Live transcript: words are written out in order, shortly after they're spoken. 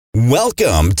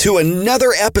Welcome to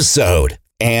another episode.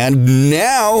 And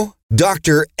now,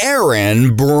 Dr.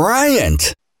 Aaron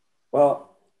Bryant.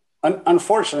 Well,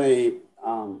 unfortunately,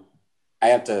 I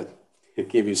have to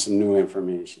give you some new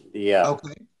information.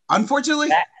 Okay. Unfortunately?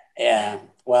 Yeah.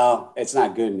 Well, it's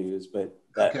not good news, but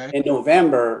Okay. in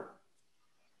November,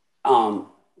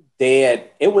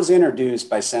 it was introduced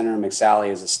by Senator McSally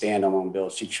as a standalone bill.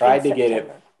 She tried to get it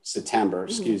September,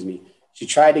 excuse me. She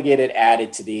tried to get it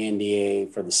added to the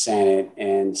NDA for the Senate,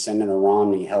 and Senator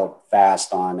Romney held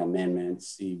fast on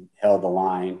amendments. He held the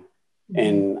line,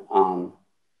 and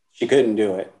she couldn't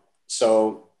do it.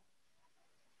 So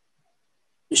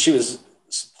she was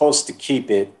supposed to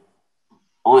keep it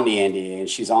on the NDA, and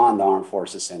she's on the Armed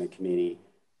Forces Senate Committee.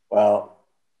 Well,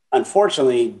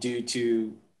 unfortunately, due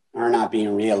to her not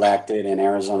being reelected in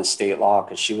Arizona state law,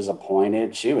 because she was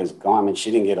appointed, she was gone. I mean, she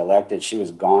didn't get elected. She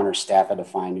was gone. Her staff had to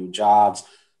find new jobs.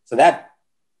 So that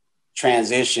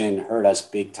transition hurt us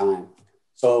big time.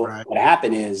 So What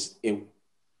happened is it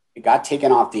got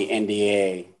taken off the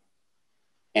NDA,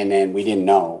 and then we didn't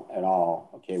know at all.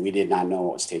 Okay, we did not know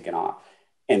it was taken off.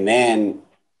 And then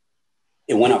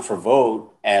it went up for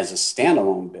vote as a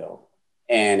standalone bill,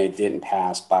 and it didn't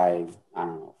pass by, I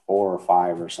don't know, 4 or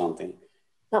 5 or something.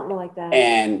 Something like that.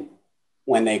 And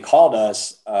when they called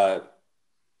us, it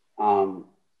was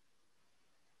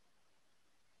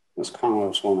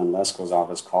Congresswoman Lesko's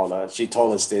office called us. She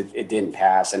told us that it didn't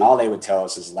pass, and all they would tell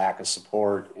us is lack of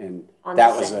support. And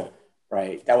that was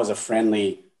a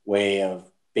friendly way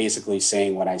of basically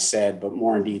saying what I said. But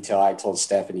more in detail, I told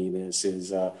Stephanie this is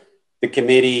the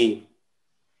committee.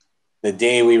 The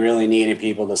day we really needed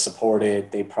people to support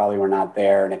it, they probably were not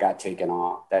there, and it got taken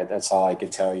off. That's all I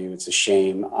could tell you. It's a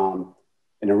shame. And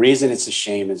the reason it's a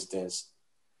shame is this.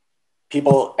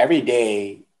 People every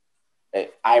day,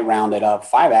 I rounded up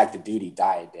 5 active duty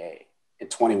die a day, and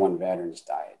 21 veterans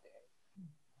die a day.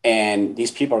 And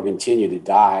these people are continue to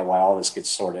die while all this gets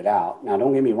sorted out. Now,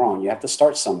 don't get me wrong. You have to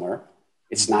start somewhere.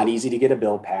 It's not easy to get a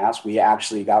bill passed. We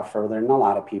actually got further than a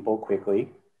lot of people quickly.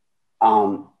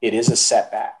 It is a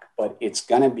setback, but it's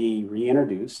going to be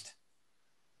reintroduced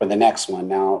for the next one.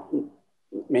 Now,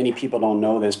 many people don't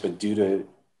know this, but due to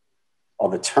all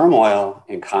the turmoil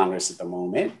in Congress at the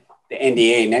moment, the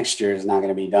NDA next year is not going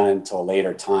to be done until a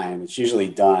later time. It's usually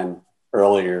done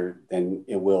earlier than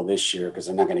it will this year because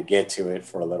they're not going to get to it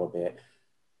for a little bit.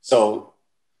 So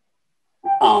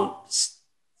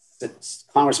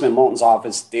Congressman Moulton's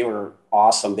office, they were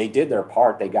awesome. They did their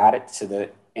part. They got it to the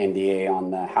NDA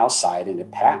on the House side, and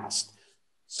it passed.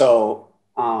 So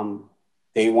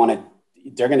they're going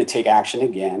to take action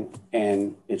again,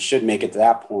 and it should make it to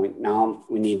that point. Now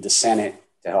we need the Senate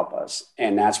to help us,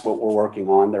 and that's what we're working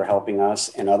on. They're helping us,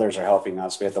 and others are helping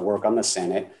us. We have to work on the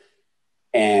Senate,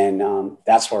 and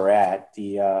that's where we're at.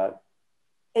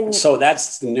 So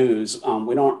that's the news. I'm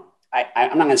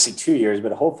not going to say 2 years,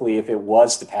 but hopefully, if it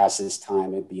was to pass this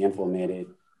time, it'd be implemented,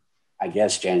 I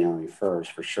guess, January 1st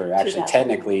for sure. Actually,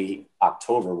 technically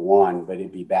October 1, but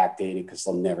it'd be backdated because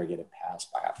they'll never get it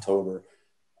passed by October.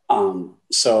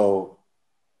 So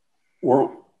we're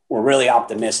really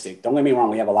optimistic. Don't get me wrong.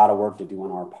 We have a lot of work to do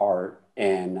on our part,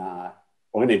 and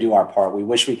we're going to do our part. We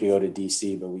wish we could go to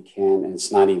DC, but we can't. And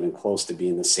it's not even close to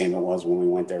being the same it was when we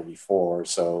went there before.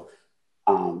 So,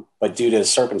 but due to the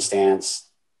circumstance,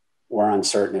 we're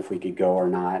uncertain if we could go or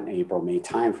not in April, May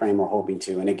timeframe. We're hoping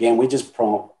to. And again, we just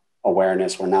promote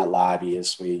awareness. We're not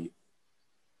lobbyists. We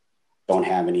don't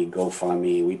have any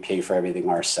GoFundMe. We pay for everything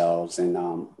ourselves.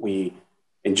 And we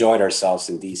enjoyed ourselves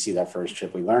in DC that first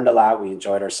trip. We learned a lot. We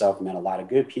enjoyed ourselves, met a lot of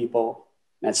good people,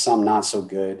 met some not so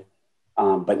good,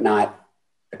 but not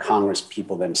the Congress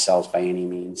people themselves by any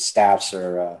means. Staffs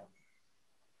are,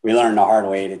 we learned the hard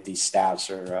way that these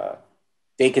staffs are,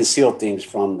 they conceal things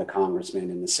from the congressman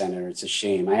and the senator. It's a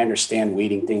shame. I understand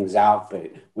weeding things out,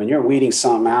 but when you're weeding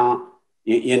something out,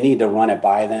 you need to run it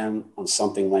by them on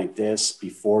something like this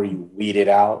before you weed it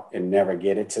out and never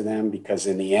get it to them, because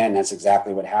in the end, that's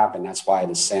exactly what happened. That's why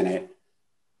the Senate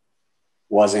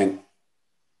wasn't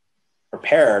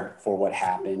prepared for what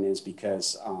happened, is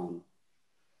because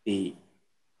the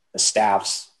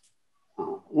staffs,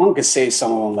 one could say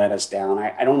some of them let us down.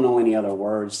 I don't know any other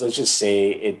words. Let's just say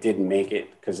it didn't make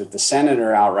it, because if the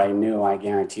senator outright knew, I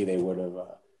guarantee they would have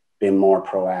been more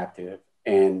proactive,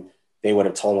 and they would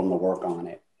have told them to work on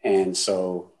it. And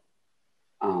so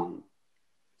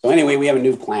anyway, we have a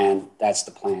new plan. That's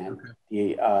the plan.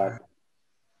 Okay. The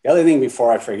other thing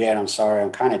before I forget, I'm sorry,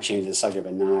 I'm kind of changing the subject,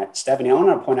 but not. Stephanie, I want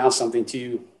to point out something to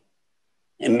you.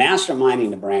 In masterminding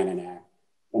the Brandon Act,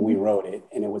 when we wrote it,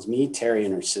 and it was me, Terry,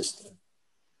 and her sister,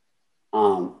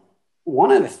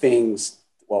 one of the things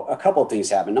Well, a couple of things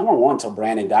happened. Number one, until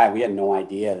Brandon died, we had no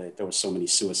idea that there were so many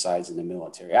suicides in the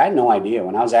military. I had no idea.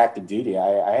 When I was active duty,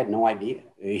 I had no idea.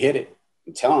 They hit it.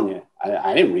 I'm telling you,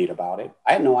 I didn't read about it.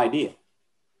 I had no idea.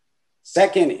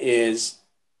 Second is,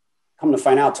 come to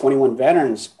find out, 21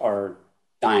 veterans are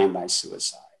dying by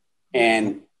suicide.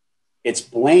 And it's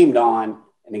blamed on,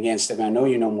 and again, Stephen, I know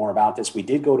you know more about this. We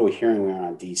did go to a hearing we were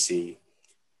on DC,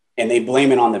 and they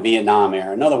blame it on the Vietnam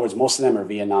era. In other words, most of them are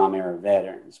Vietnam era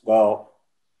veterans. Well,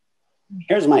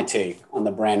 here's my take on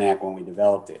the Brand Act when we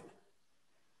developed it.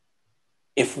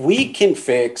 If we can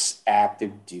fix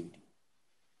active duty,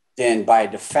 then by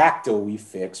de facto, we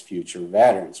fix future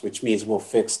veterans, which means we'll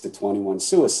fix the 21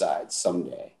 suicides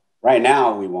someday. Right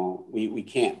now, we won't. We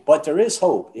can't. But there is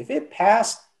hope. If it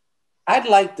passed, I'd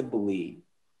like to believe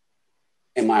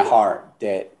in my heart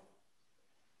that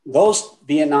those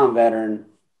Vietnam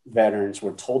veterans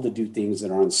were told to do things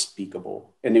that are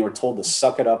unspeakable, and they were told to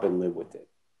suck it up and live with it.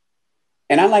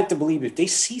 And I like to believe if they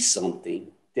see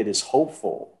something that is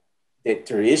hopeful, that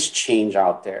there is change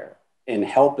out there and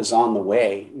help is on the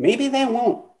way, maybe they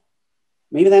won't.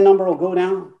 Maybe that number will go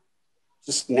down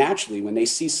just naturally when they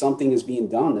see something is being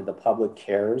done, that the public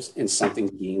cares and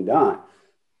something's being done.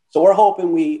 So we're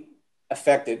hoping we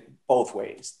affect it both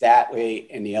ways, that way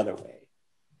and the other way.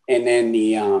 And then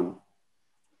the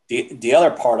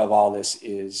other part of all this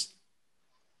is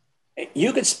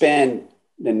you could spend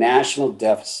the national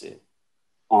deficit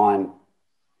on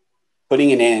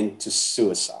putting an end to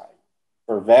suicide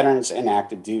for veterans and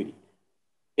active duty.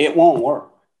 It won't work.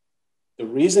 The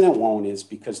reason it won't is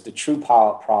because the true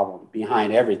problem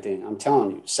behind everything, I'm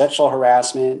telling you, sexual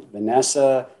harassment,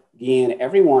 Vanessa, Guillen,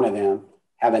 every one of them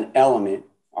have an element,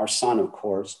 our son, of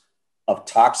course, of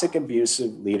toxic,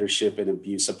 abusive leadership and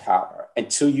abuse of power.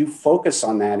 Until you focus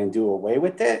on that and do away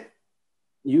with it,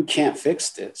 you can't fix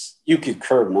this. You could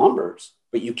curb numbers,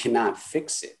 but you cannot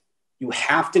fix it. You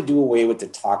have to do away with the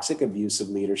toxic, abusive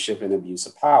leadership and abuse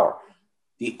of power.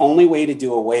 The only way to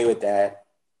do away with that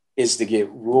is to get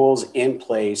rules in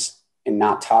place and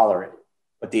not tolerate it.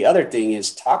 But the other thing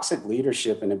is toxic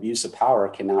leadership and abuse of power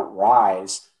cannot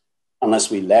rise unless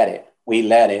we let it. We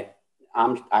let it.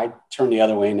 I turned the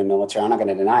other way in the military. I'm not going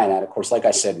to deny that. Of course, like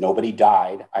I said, nobody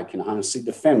died. I can honestly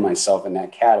defend myself in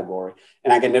that category.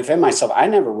 And I can defend myself. I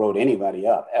never wrote anybody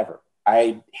up, ever.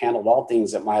 I handled all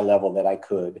things at my level that I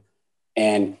could.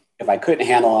 And if I couldn't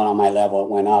handle it on my level, it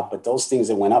went up. But those things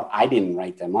that went up, I didn't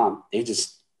write them up. They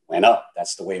just went up.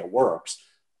 That's the way it works.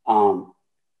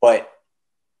 But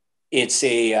it's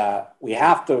we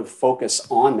have to focus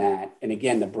on that. And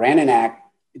again, the Brandon Act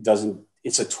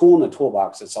it's a tool in the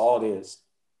toolbox. That's all it is.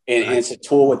 And it's a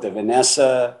tool with the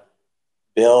Vanessa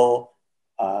bill,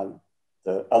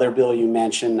 the other bill you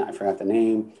mentioned, I forgot the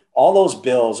name. All those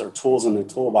bills are tools in the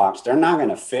toolbox. They're not going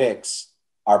to fix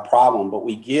our problem, but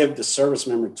we give the service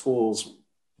member tools.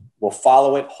 We'll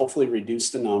follow it, hopefully reduce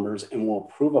the numbers, and we'll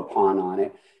improve upon on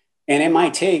it. And it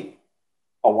might take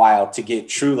a while to get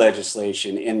true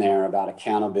legislation in there about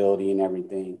accountability and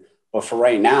everything. But for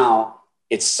right now,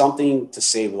 it's something to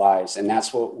save lives. And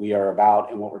that's what we are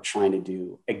about and what we're trying to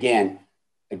do. Again,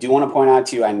 I do want to point out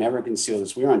to you, I never conceal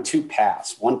this. We're on two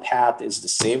paths. One path is to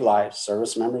save lives,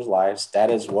 service members' lives.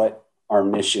 That is what our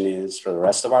mission is for the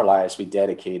rest of our lives. We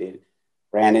dedicated.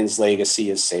 Brandon's legacy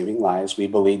is saving lives. We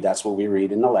believe that's what we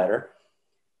read in the letter.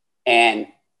 And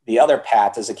the other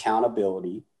path is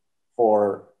accountability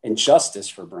for injustice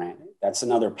for Brandon. That's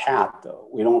another path, though.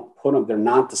 We don't put them, they're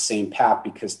not the same path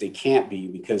because they can't be,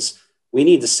 because we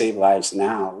need to save lives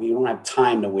now. We don't have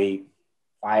time to wait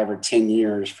 5 or 10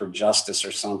 years for justice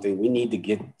or something. We need to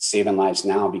get saving lives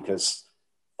now because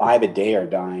 5 a day are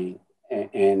dying,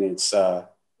 and it's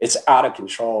out of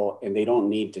control, and they don't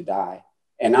need to die.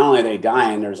 And not only are they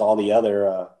dying, there's all the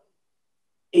other,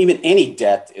 even any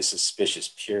death is suspicious,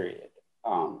 period.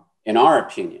 In our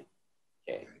opinion,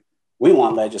 okay, we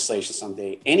want legislation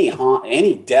someday.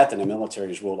 Any death in the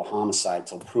military is ruled a homicide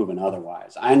till proven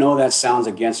otherwise. I know that sounds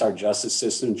against our justice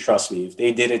system. Trust me, if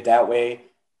they did it that way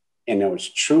and there was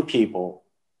true people,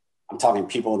 I'm talking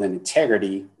people with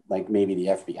integrity, like maybe the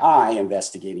FBI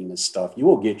investigating this stuff, you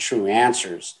will get true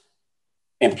answers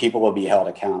and people will be held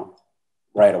accountable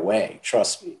right away.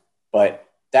 Trust me. But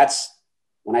that's,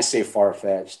 when I say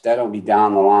far-fetched, that'll be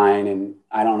down the line, and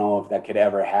I don't know if that could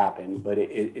ever happen, but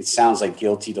it sounds like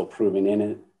guilty till proven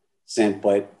innocent.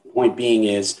 But point being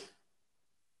is,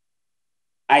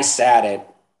 sat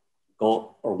at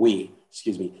Gold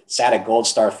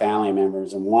Star family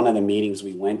members, and one of the meetings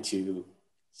we went to,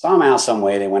 somehow, some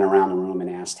way, they went around the room and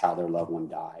asked how their loved one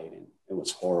died, and it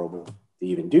was horrible to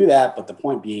even do that. But the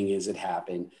point being is, it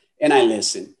happened, and I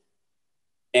listened,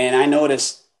 and I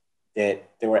noticed that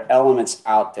there were elements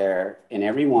out there in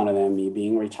every one of them, me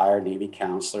being a retired Navy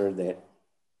counselor, that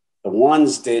the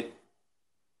ones that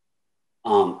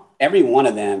every one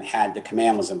of them had the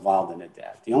command was involved in the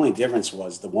death. The only difference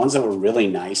was the ones that were really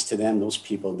nice to them, those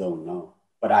people don't know.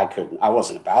 But I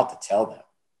wasn't about to tell them.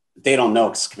 They don't know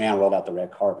because command rolled out the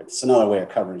red carpet. It's another way of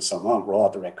covering something up. Roll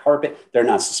out the red carpet. They're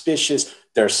not suspicious.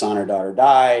 Their son or daughter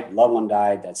died, loved one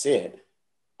died. That's it.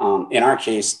 In our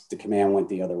case, the command went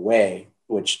the other way,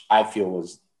 which I feel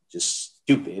was just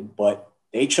stupid, but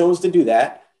they chose to do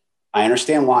that. I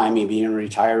understand why, me being a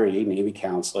retiree Navy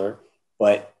counselor,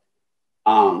 but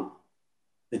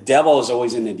the devil is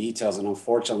always in the details. And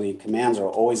unfortunately, commands are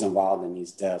always involved in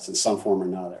these deaths in some form or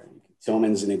another.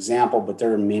 Tillman's an example, but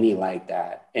there are many like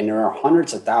that. And there are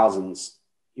hundreds of thousands,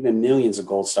 even millions of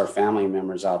Gold Star family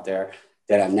members out there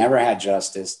that have never had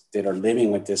justice, that are living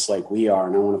with this like we are.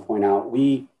 And I want to point out,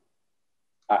 we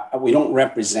don't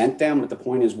represent them, but the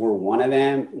point is we're one of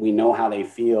them. We know how they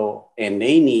feel, and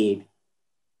they need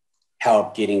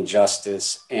help getting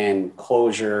justice and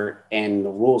closure and the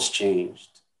rules changed.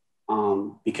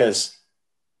 Because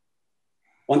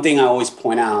one thing I always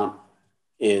point out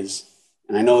is,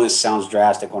 and I know this sounds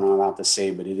drastic what I'm about to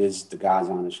say, but it is the God's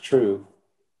honest truth,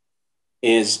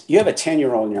 is you have a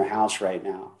 10-year-old in your house right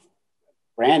now.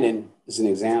 Brandon is an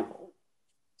example.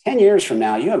 10 years from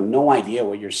now, you have no idea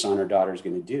what your son or daughter is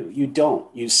going to do. You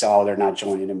don't. You saw they're not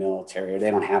joining the military, or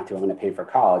they don't have to. I'm going to pay for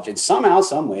college. And somehow,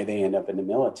 some way, they end up in the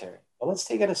military. But let's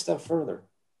take it a step further.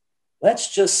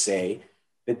 Let's just say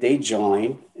that they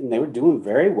joined and they were doing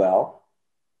very well.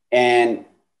 And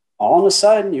all of a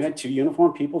sudden, you had two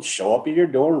uniformed people show up at your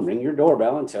door and ring your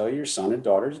doorbell and tell you your son and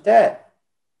daughter's dead.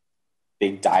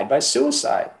 They died by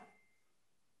suicide.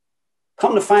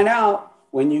 Come to find out,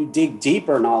 when you dig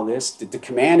deeper in all this, that the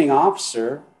commanding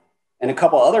officer and a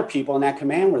couple other people in that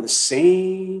command were the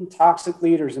same toxic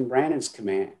leaders in Brandon's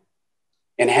command.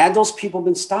 And had those people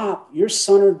been stopped, your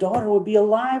son or daughter would be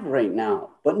alive right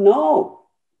now. But no,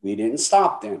 we didn't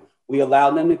stop them. We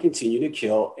allowed them to continue to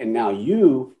kill. And now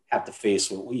you have to face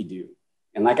what we do.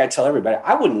 And like I tell everybody,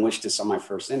 I wouldn't wish this on my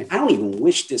first inning. I don't even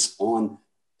wish this on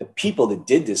the people that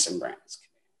did this in Brandon's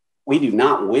command. We do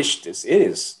not wish this.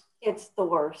 It's the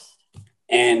worst.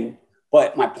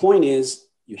 But my point is,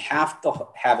 you have to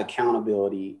have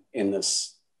accountability in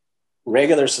this.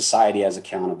 Regular society has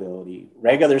accountability.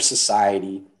 Regular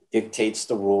society dictates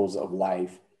the rules of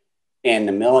life. And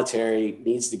the military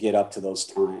needs to get up to those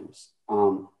times.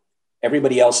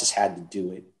 Everybody else has had to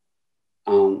do it.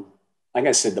 Like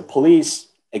I said, the police,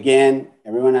 again,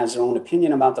 everyone has their own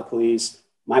opinion about the police.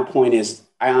 My point is,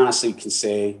 I honestly can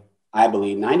say, I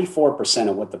believe 94%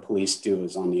 of what the police do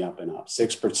is on the up and up.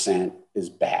 6% is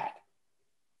bad.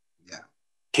 Yeah.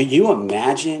 Can you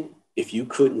imagine if you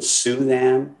couldn't sue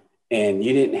them and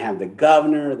you didn't have the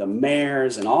governor, the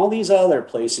mayors, and all these other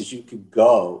places you could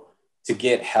go to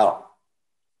get help?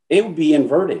 It would be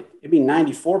inverted. It'd be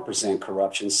 94%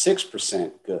 corruption,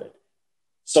 6% good.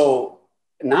 So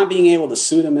not being able to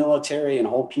sue the military and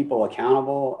hold people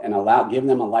accountable and give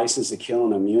them a license to kill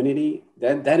and immunity,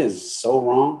 that is so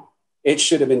wrong. It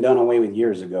should have been done away with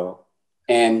years ago.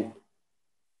 And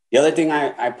the other thing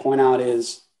I point out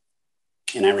is,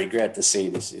 and I regret to say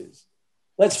this is,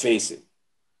 let's face it,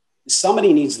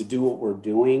 somebody needs to do what we're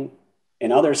doing,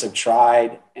 and others have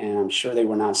tried, and I'm sure they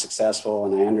were not successful,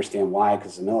 and I understand why,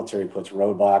 because the military puts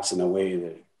roadblocks in the way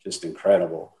that are just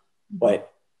incredible.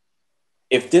 But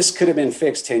if this could have been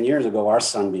fixed 10 years ago, our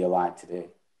son would be alive today.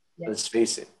 Yeah. Let's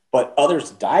face it. But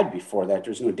others died before that.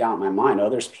 There's no doubt in my mind.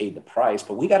 Others paid the price,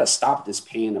 but we got to stop this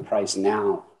paying the price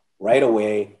now, right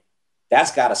away.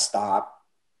 That's got to stop.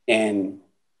 And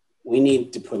we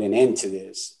need to put an end to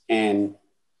this. And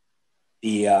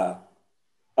the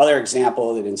other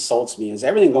example that insults me is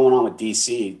everything going on with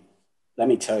DC. Let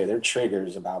me tell you, they're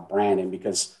triggers about Brandon,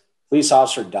 because police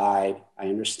officer died. I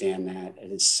understand that.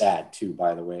 It is sad too,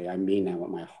 by the way. I mean that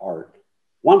with my heart.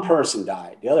 One person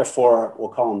died. The other four, we'll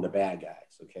call them the bad guys,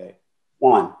 okay?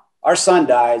 One, our son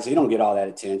dies. He don't get all that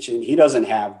attention. He doesn't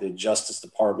have the Justice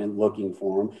Department looking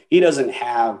for him. He doesn't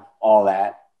have all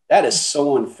that. That is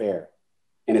so unfair.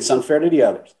 And it's unfair to the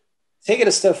others. Take it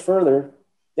a step further.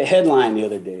 The headline the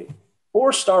other day,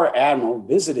 4-star admiral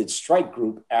visited strike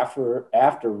group after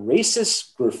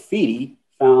racist graffiti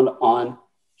found on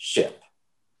ship.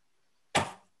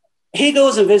 He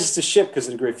goes and visits the ship because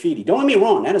of the graffiti. Don't get me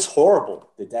wrong. That is horrible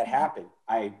that happened.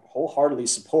 I wholeheartedly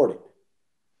support it.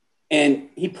 And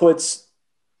he puts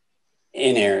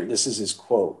in there, this is his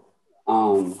quote.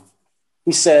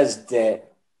 He says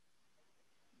that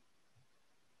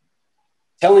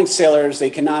telling sailors they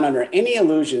cannot, under any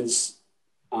illusions,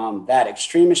 that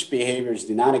extremist behaviors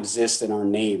do not exist in our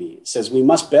Navy. It says we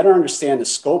must better understand the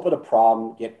scope of the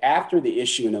problem, get after the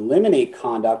issue, and eliminate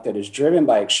conduct that is driven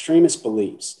by extremist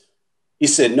beliefs. He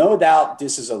said, no doubt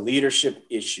this is a leadership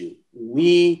issue.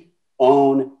 We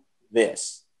own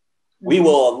this. We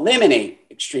will eliminate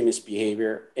extremist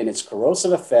behavior and its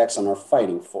corrosive effects on our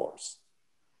fighting force.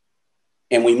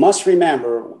 And we must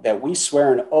remember that we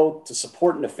swear an oath to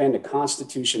support and defend the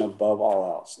Constitution above all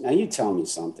else. Now you tell me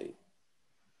something.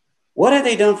 What have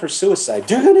they done for suicide?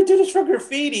 They're going to do this for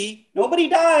graffiti. Nobody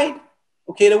died,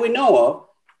 okay, that we know of.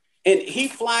 And he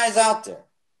flies out there.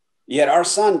 Yet our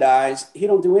son dies. He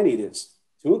don't do any of this.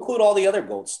 To include all the other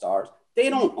gold stars, they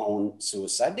don't own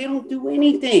suicide. They don't do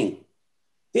anything.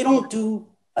 They don't do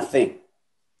a thing.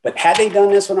 But had they done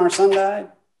this when our son died,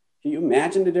 can you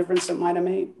imagine the difference it might have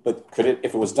made? But could it,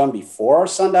 if it was done before our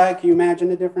son died, can you imagine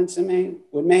the difference it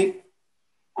would make?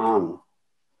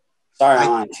 Sorry, I'm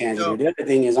on a tangent here. The other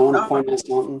thing is I want to point out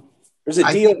something. There's a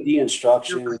DOD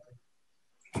instruction.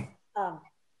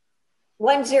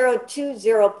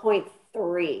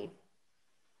 1020.3.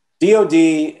 DOD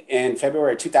in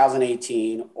February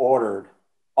 2018 ordered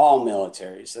all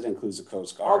militaries, that includes the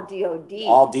Coast Guard,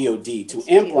 all DOD to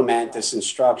implement this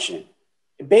instruction.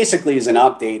 It basically is an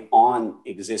update on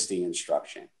existing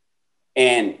instruction.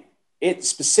 And it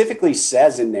specifically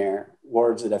says in there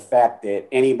words of the fact that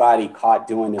anybody caught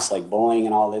doing this, like bullying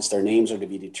and all this, their names are to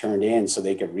be turned in so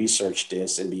they could research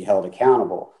this and be held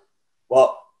accountable.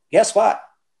 Well, guess what?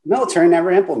 The military never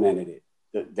implemented it.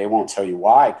 They won't tell you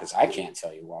why, because I can't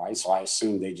tell you why. So I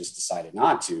assume they just decided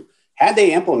not to. Had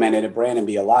they implemented it, Brandon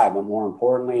be alive. But more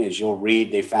importantly, as you'll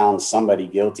read, they found somebody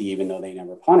guilty, even though they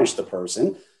never punished the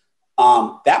person.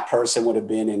 That person would have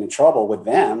been in trouble with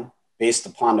them based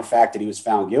upon the fact that he was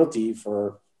found guilty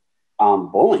for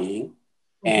bullying,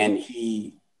 and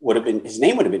his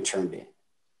name would have been turned in.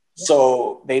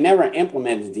 So they never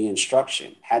implemented the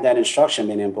instruction. Had that instruction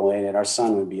been implemented, our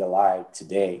son would be alive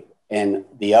today. And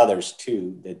the others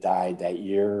too that died that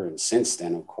year and since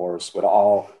then, of course, would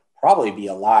all probably be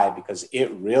alive, because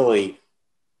it really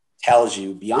tells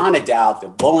you beyond a doubt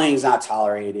that bullying is not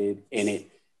tolerated. And it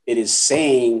is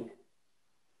saying,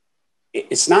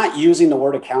 it's not using the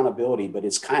word accountability, but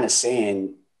it's kind of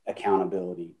saying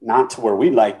accountability, not to where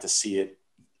we'd like to see it.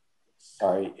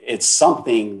 Sorry, it's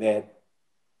something that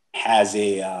has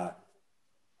it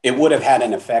would have had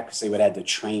an effect because they would have had to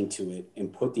train to it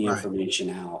and put the information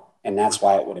out. And that's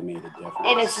why it would have made a difference.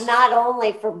 And it's not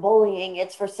only for bullying,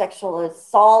 it's for sexual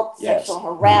assault, sexual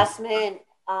harassment,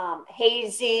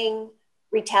 hazing,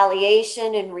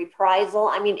 retaliation, and reprisal.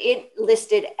 I mean, it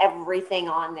listed everything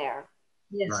on there.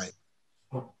 Yes. Right.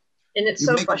 And it's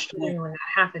so frustrating when that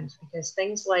happens, because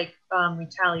things like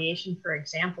retaliation, for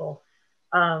example,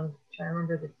 I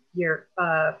remember the year,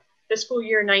 fiscal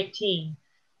year 19,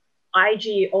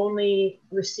 IG only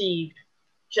received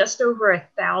just over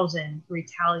 1,000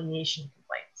 retaliation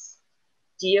complaints,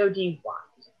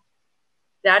 DOD-wide.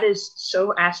 That is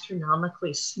so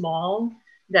astronomically small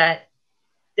that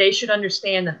they should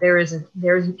understand that there is an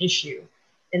issue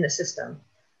in the system.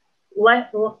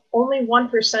 Only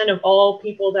 1% of all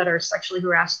people that are sexually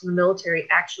harassed in the military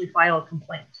actually file a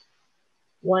complaint.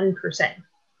 1%.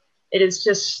 It is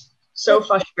just so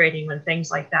frustrating when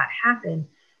things like that happen,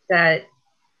 that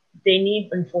they need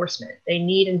enforcement, they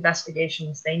need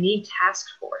investigations, they need task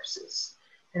forces.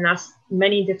 And that's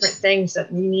many different things that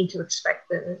we need to expect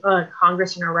the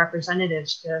Congress and our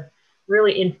representatives to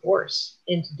really enforce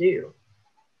and to do.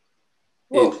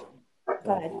 Well,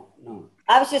 go ahead.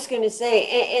 I was just going to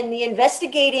say, and the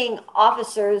investigating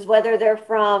officers, whether they're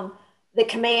from the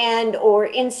command or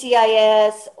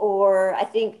NCIS, or I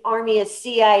think Army is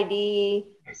CID,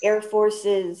 Air Force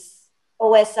is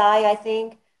OSI, I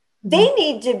think, they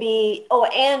need to be,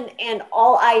 and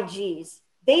all IGs,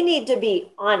 they need to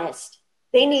be honest.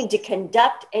 They need to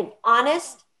conduct an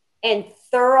honest and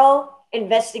thorough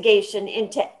investigation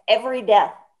into every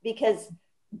death, because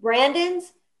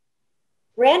Brandon's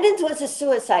was a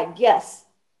suicide. Yes,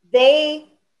 they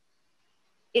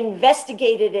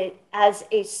investigated it as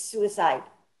a suicide.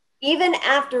 Even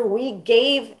after we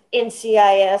gave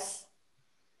NCIS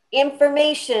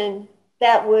information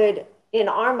that would, in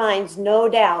our minds, no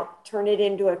doubt, turn it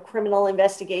into a criminal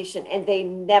investigation, and they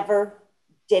never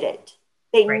did it.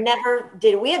 They never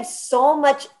did it. We have so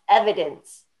much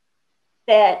evidence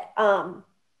that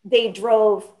they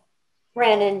drove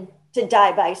Brandon to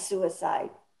die by suicide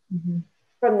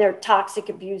from their toxic,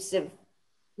 abusive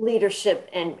leadership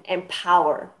and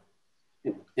power.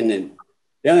 And then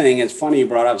the other thing, it's funny you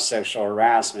brought up sexual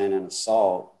harassment and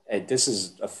assault. This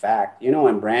is a fact. You know,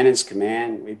 in Brandon's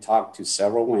command, we've talked to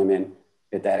several women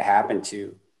that happened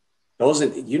to.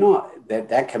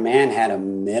 that command had a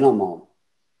minimum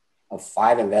of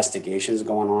 5 investigations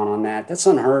going on that. That's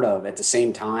unheard of at the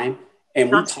same time.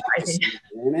 And we talked to some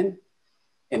women,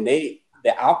 and the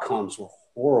outcomes were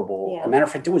horrible. Yeah. As a matter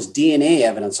of fact, there was DNA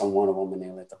evidence on one of them, and they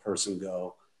let the person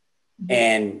go.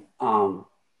 Mm-hmm. And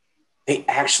they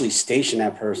actually stationed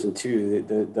that person too.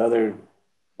 The other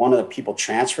one of the people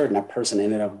transferred, and that person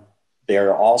ended up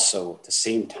there also at the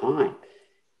same time.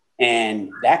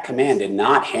 And that command did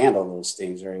not handle those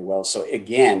things very well. So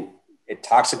again,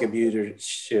 toxic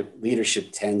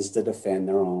leadership tends to defend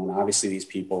their own. Obviously, these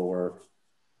people were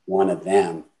one of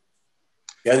them.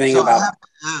 The other thing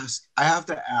I have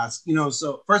to ask,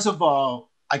 so first of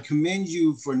all, I commend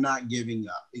you for not giving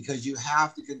up, because you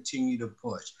have to continue to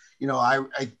push.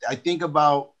 I think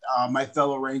about my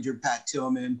fellow Ranger, Pat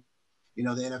Tillman, the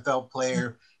NFL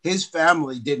player. His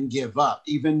family didn't give up,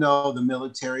 even though the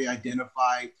military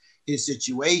identified his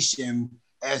situation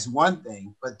as one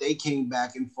thing, but they came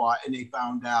back and fought, and they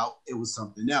found out it was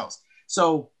something else.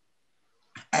 So,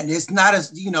 and it's not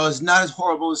as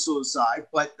horrible as suicide,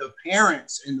 but the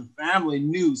parents and the family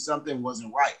knew something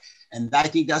wasn't right. And I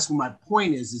think that's what my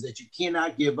point is that you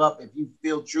cannot give up if you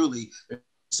feel truly there's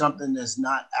something that's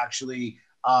not actually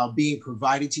being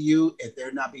provided to you, if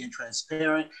they're not being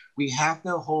transparent. We have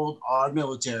to hold our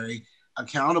military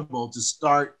accountable to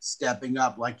start stepping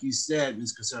up. Like you said,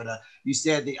 Ms. Caserta, you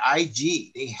said the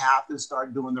IG, they have to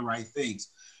start doing the right things.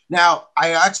 Now,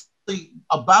 I actually,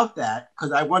 about that,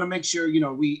 because I want to make sure,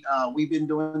 we've been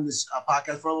doing this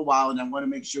podcast for a little while, and I want to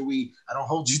make sure I don't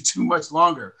hold you too much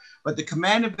longer. But the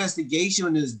command investigation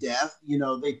in his death,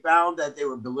 they found that they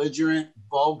were belligerent,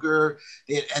 vulgar,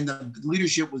 and the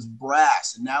leadership was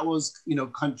brass. And that was,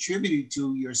 contributed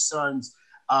to your son's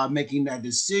making that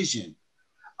decision.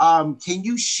 Can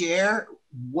you share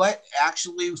what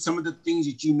actually some of the things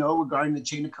that regarding the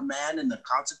chain of command and the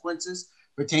consequences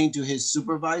pertain to his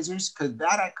supervisors? Because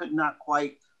that I could not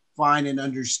quite find and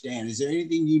understand. Is there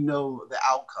anything the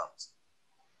outcomes?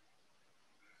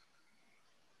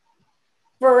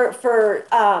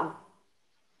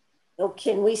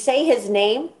 Can we say his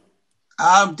name?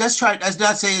 Let's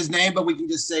not say his name, but we can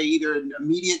just say either an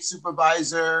immediate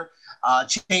supervisor,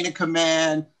 chain of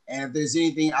command, and if there's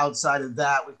anything outside of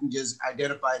that, we can just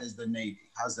identify it as the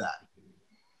Navy. How's that?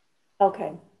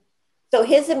 Okay. So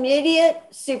his immediate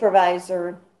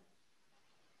supervisor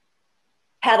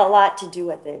had a lot to do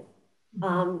with it.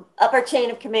 Upper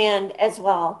chain of command as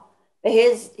well. But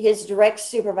his direct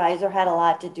supervisor had a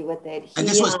lot to do with it. And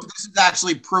this is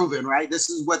actually proven, right? This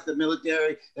is what the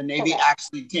military, the Navy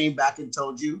actually came back and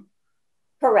told you?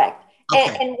 Correct.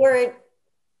 Okay. And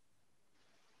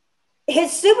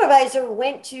his supervisor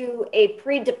went to a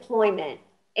pre-deployment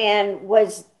and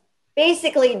was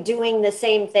basically doing the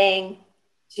same thing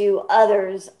to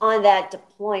others on that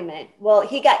deployment. Well,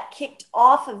 he got kicked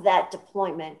off of that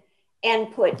deployment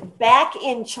and put back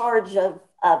in charge of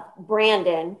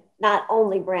Brandon, not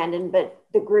only Brandon, but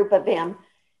the group of him.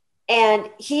 And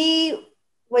he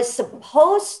was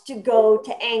supposed to go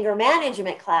to anger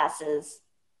management classes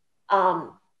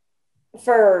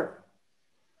for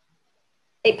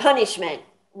a punishment.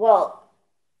 Well,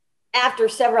 after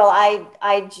several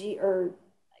IG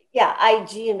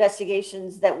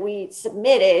investigations that we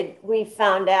submitted, we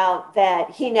found out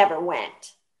that he never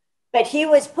went. But he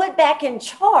was put back in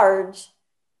charge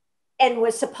and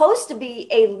was supposed to be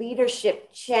a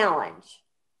leadership challenge.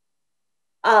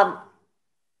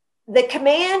 The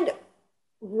command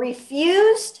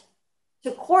refused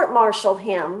to court-martial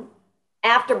him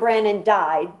after Brandon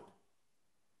died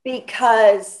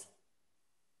because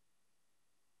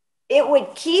it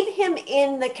would keep him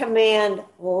in the command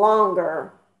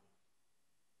longer.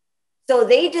 So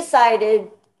they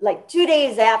decided, like 2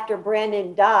 days after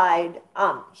Brandon died,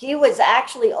 he was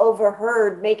actually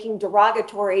overheard making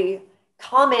derogatory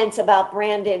comments about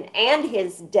Brandon and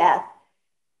his death.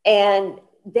 And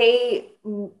they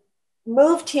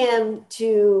moved him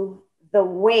to the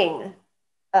wing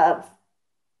of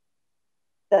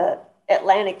the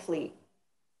Atlantic Fleet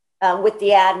with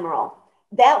the Admiral.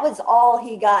 That was all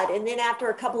he got. And then after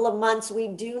a couple of months, we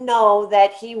do know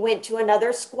that he went to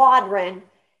another squadron,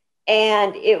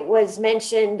 and it was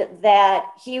mentioned that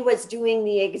he was doing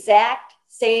the exact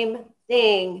same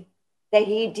thing that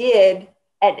he did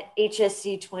at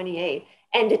HSC 28.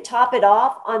 And to top it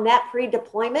off, on that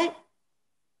pre-deployment,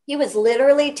 he was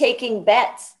literally taking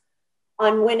bets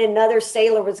on when another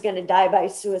sailor was going to die by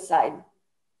suicide.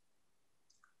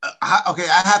 Okay,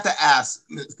 I have to ask,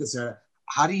 Ms. Caserta,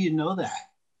 how do you know that?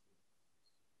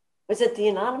 Was it the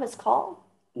anonymous call?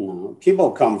 No,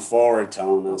 people come forward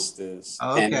telling us this.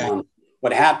 Okay. And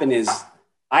what happened is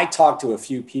I talked to a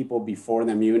few people before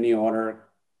the mutiny order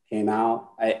came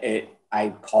out.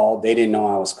 I called. They didn't know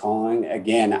I was calling.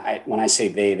 Again, when I say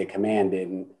they, the command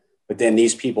didn't. But then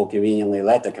these people conveniently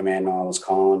let the command know I was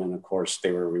calling. And of course,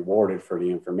 they were rewarded for the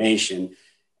information.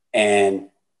 And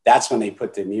that's when they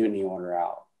put the mutiny order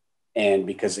out. And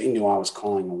because they knew I was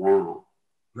calling around.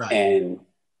 Right. And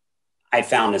I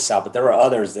found this out. But there are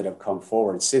others that have come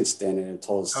forward since then and have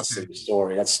told us the same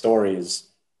story. That story has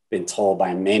been told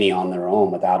by many on their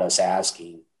own without us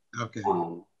asking. Okay.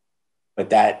 But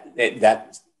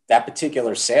that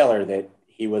particular sailor that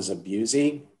he was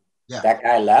abusing, that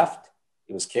guy left.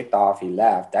 He was kicked off. He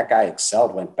left. That guy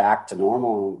excelled, went back to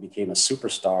normal and became a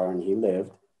superstar, and he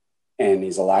lived. And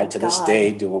he's alive to this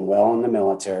day, doing well in the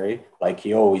military, like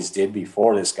he always did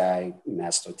before this guy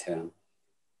messed with him.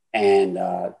 And,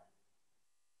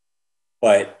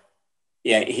 but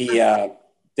yeah,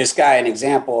 this guy, an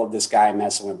example of this guy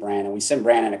messing with Brandon. We sent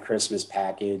Brandon a Christmas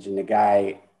package, and the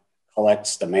guy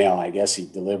collects the mail. I guess he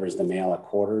delivers the mail at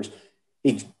quarters.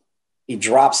 He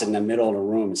drops it in the middle of the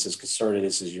room and says, "Concerta,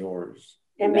 this is yours."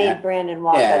 And made Brandon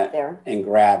walk up there and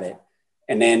grab it.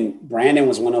 And then Brandon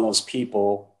was one of those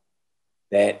people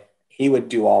that he would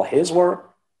do all his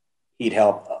work. He'd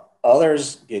help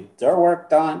others get their work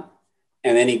done.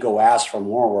 And then he'd go ask for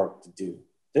more work to do.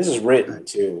 This is written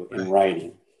too in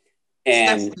writing.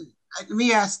 And let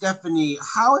me ask Stephanie,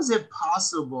 how is it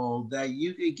possible that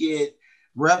you could get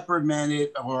reprimanded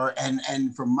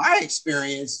and from my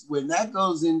experience, when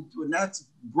that's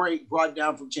brought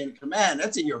down from chain of command,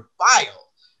 that's in your file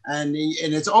and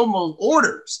it's almost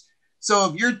orders. So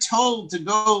if you're told to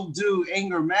go do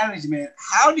anger management,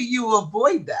 how do you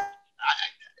avoid that?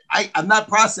 I'm not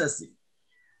processing.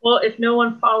 Well, if no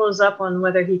one follows up on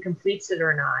whether he completes it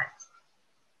or not,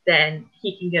 then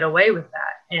he can get away with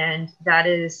that. And that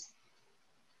is,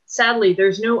 sadly,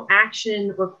 there's no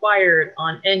action required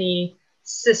on any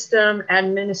system,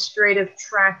 administrative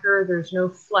tracker. There's no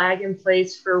flag in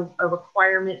place for a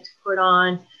requirement to put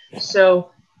on.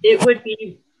 So it would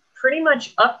be pretty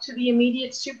much up to the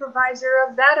immediate supervisor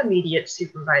of that immediate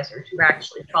supervisor to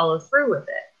actually follow through with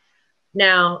it.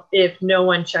 Now, if no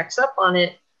one checks up on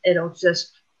it, it'll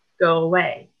just go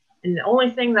away. And the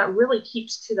only thing that really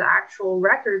keeps to the actual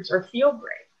records are field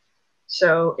grade.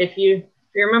 So if you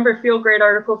remember field grade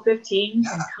Article 15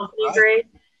 and company grade,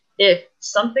 if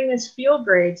something is field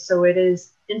grade, so it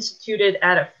is instituted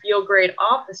at a field grade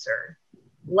officer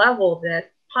level,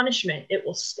 that punishment, it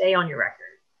will stay on your record.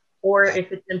 Or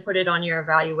if it's inputted on your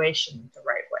evaluation the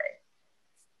right way.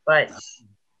 But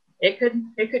it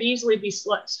could easily be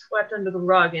swept under the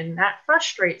rug. And that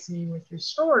frustrates me with your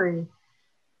story,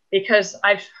 because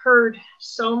I've heard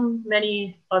so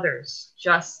many others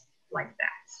just like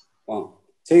that. Well,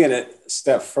 taking it a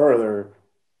step further,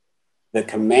 the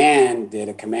command did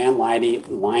a command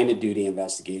line of duty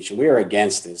investigation. We were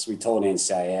against this. We told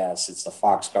NCIS it's the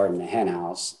fox guarding the hen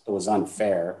house. It was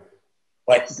unfair.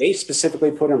 But they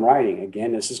specifically put in writing,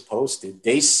 again, this is posted,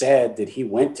 they said that he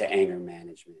went to anger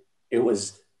management. It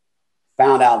was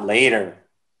found out later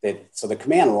so the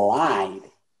command lied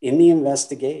in the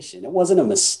investigation. It wasn't a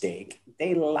mistake.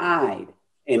 They lied.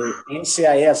 And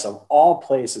NCIS, of all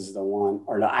places, the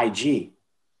IG,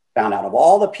 found out of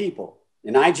all the people,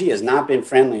 and IG has not been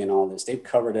friendly in all this. They've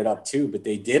covered it up too, but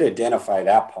they did identify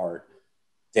that part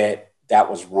that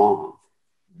was wrong.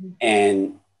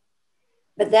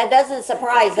 But that doesn't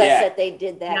surprise us that they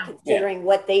did that, considering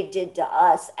what they did to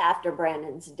us after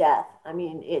Brandon's death. I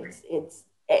mean, it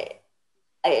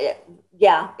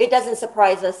doesn't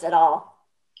surprise us at all.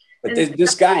 But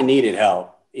this guy needed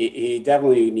help. He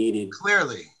definitely needed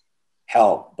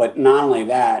help. But not only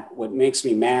that, what makes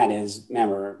me mad is,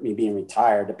 remember, me being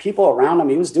retired, the people around him,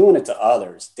 he was doing it to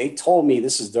others. They told me,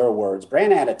 this is their words,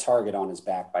 Brandon had a target on his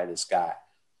back by this guy.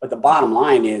 But the bottom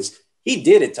line is, he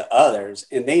did it to others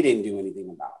and they didn't do anything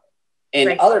about it.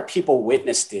 And other people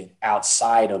witnessed it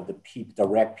outside of the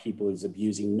direct people he's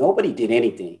abusing. Nobody did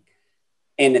anything.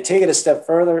 And to take it a step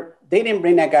further, they didn't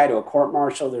bring that guy to a court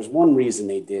martial. There's one reason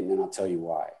they didn't, and I'll tell you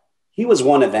why. He was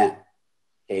one of them.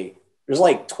 Okay. There's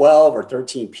like 12 or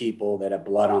 13 people that have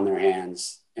blood on their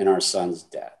hands in our son's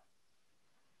death.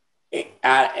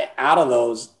 Out of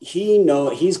those,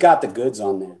 he's got the goods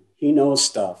on them. He knows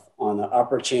stuff on the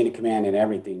upper chain of command and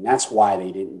everything. That's why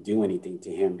they didn't do anything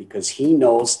to him, because he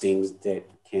knows things that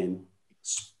can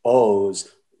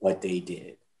expose what they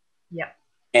did. Yeah.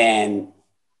 And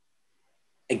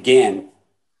again,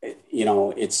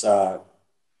 it's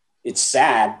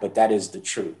sad, but that is the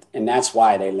truth. And that's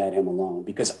why they let him alone,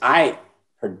 because I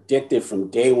predicted from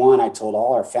day one, I told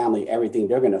all our family everything.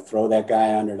 They're going to throw that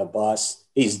guy under the bus.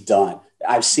 He's done.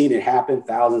 I've seen it happen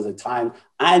thousands of times.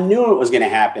 I knew it was going to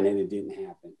happen and it didn't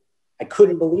happen. I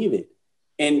couldn't believe it.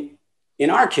 And in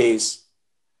our case,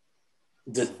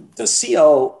 the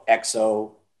CO,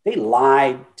 XO, they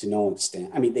lied to no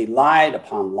extent. I mean, they lied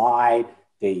upon lie.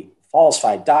 They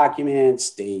falsified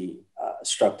documents. They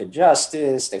obstructed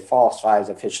justice. They falsified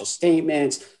official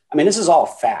statements. I mean, this is all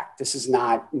fact. This is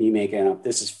not me making it up.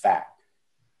 This is fact.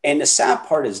 And the sad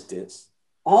part is this.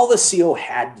 All the CO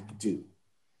had to do,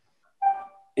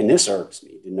 and this irks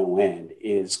me to no end,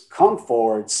 is come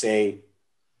forward, say,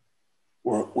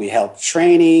 we held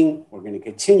training. We're going to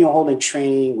continue holding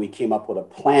training. We came up with a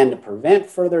plan to prevent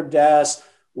further deaths.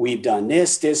 We've done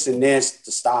this, this, and this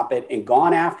to stop it, and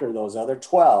gone after those other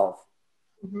 12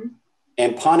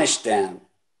 and punished them.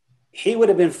 He would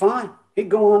have been fine. He'd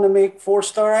go on to make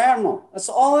 4-star admiral. That's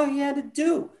all he had to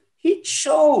do. He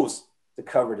chose to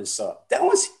cover this up. That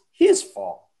was his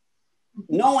fault.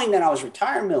 Knowing that I was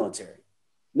retired military,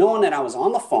 knowing that I was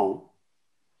on the phone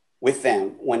with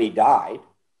them when he died,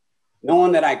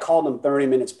 knowing that I called him 30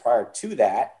 minutes prior to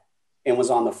that and was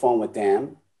on the phone with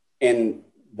them, and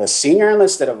the senior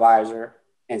enlisted advisor,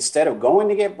 instead of going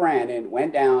to get Brandon,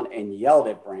 went down and yelled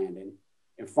at Brandon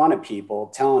in front of people,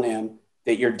 telling him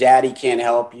that your daddy can't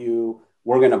help you.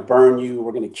 We're going to burn you.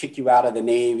 We're going to kick you out of the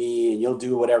Navy and you'll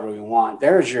do whatever we want.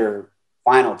 There's your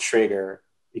final trigger,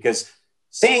 because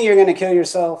saying you're going to kill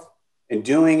yourself and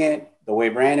doing it the way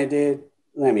Brandon did,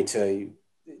 let me tell you,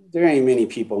 there ain't many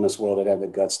people in this world that have the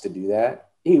guts to do that.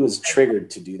 He was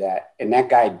triggered to do that. And that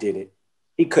guy did it.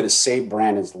 He could have saved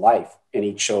Brandon's life, and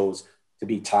he chose to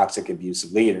be toxic,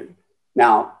 abusive leader.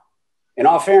 Now, in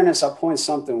all fairness, I'll point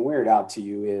something weird out to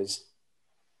you is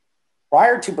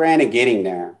prior to Brandon getting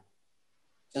there,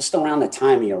 just around the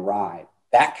time he arrived,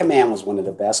 that command was one of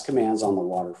the best commands on the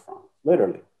waterfront,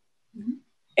 literally.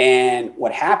 And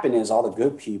what happened is all the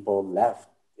good people left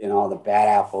and all the bad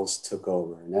apples took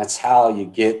over. And that's how you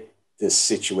get this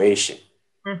situation.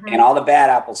 And all the bad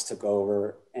apples took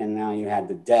over, and now you had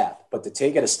the death. But to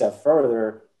take it a step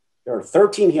further, there are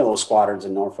 13 helo squadrons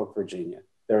in Norfolk, Virginia.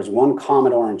 There's one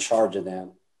Commodore in charge of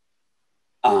them.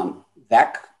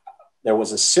 There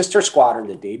was a sister squadron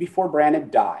the day before Brandon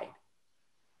died,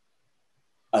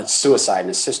 a suicide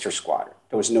in a sister squadron.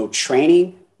 There was no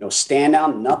training, no stand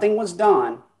down, nothing was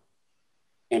done.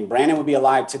 And Brandon would be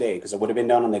alive today because it would have been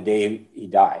done on the day he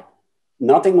died.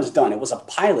 Nothing was done. It was a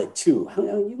pilot too.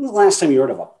 When was the last time you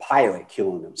heard of a pilot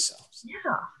killing themselves?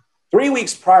 Yeah. 3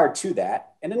 weeks prior to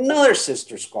that, in another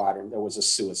sister squadron, there was a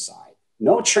suicide.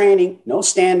 No training, no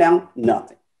stand down,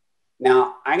 nothing.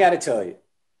 Now, I got to tell you,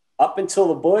 up until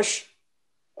the Bush,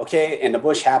 okay, and the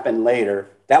Bush happened later,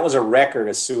 that was a record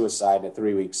of suicide in a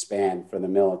 3-week span for the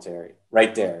military.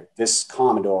 Right there. This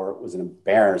Commodore was an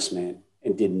embarrassment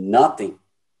and did nothing.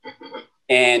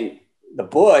 And the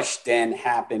Bush then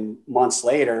happened months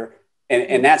later,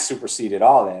 and that superseded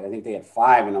all that. I think they had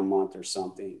 5 in a month or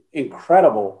something.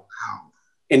 Incredible.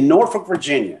 In Norfolk,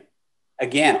 Virginia,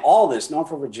 again, all this,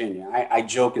 Norfolk, Virginia, I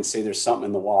joke and say there's something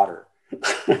in the water.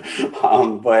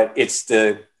 But it's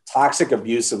the toxic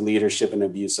abuse of leadership and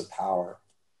abuse of power.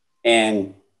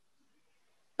 And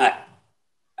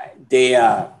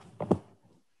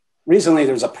recently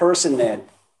there was a person that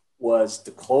was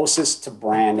the closest to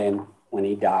Brandon when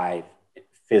he died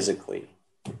physically.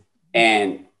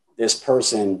 And this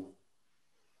person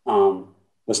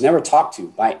was never talked to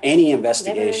by any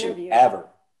investigation ever.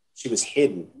 She was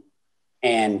hidden.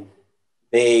 And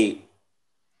that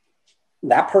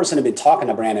person had been talking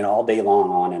to Brandon all day long,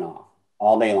 on and off,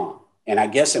 all day long. And I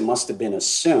guess it must have been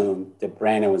assumed that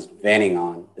Brandon was venting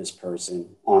on this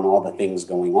person on all the things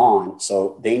going on.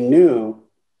 So they knew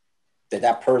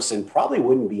that person probably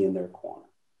wouldn't be in their corner.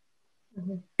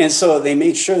 And so they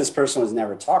made sure this person was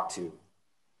never talked to.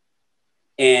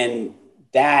 And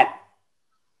that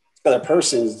other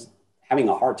person's having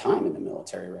a hard time in the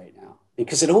military right now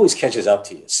because it always catches up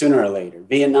to you sooner or later.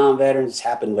 Vietnam veterans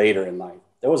happen later in life.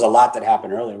 There was a lot that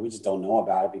happened earlier. We just don't know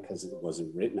about it because it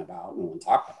wasn't written about. No one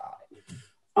talked about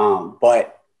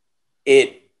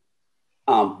it.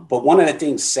 But one of the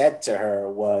things said to her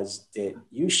was that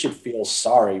you should feel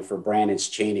sorry for Brandon's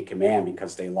chain of command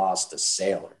because they lost a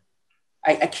sailor.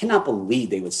 I cannot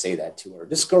believe they would say that to her.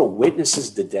 This girl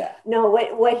witnesses the death. No,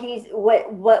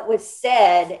 what was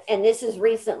said, and this is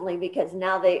recently because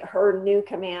now her new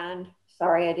command.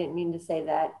 Sorry, I didn't mean to say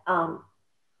that.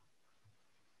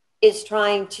 Is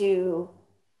trying to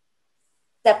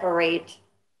separate,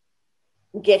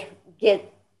 get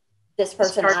this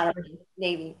person out of the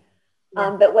Navy.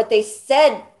 Yeah. But what they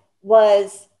said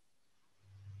was,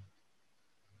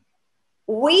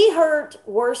 we hurt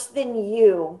worse than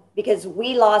you because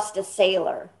we lost a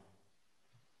sailor.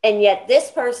 And yet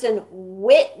this person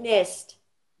witnessed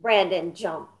Brandon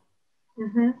jump.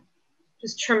 Mm-hmm.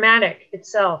 Just traumatic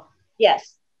itself.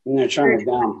 Yes. And they're trying to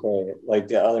downplay it, like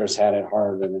the others had it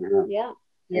harder than her. Yeah.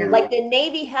 Yeah. Like the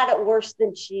Navy had it worse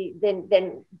than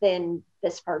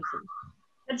this person.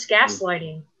 It's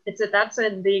gaslighting. That's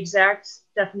the exact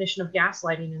definition of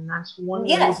gaslighting, and that's one of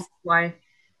the reasons why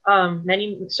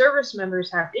many service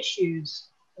members have issues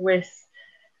with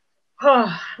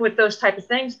those type of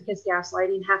things, because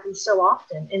gaslighting happens so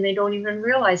often, and they don't even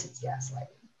realize it's gaslighting.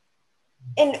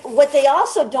 And what they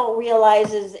also don't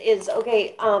realize is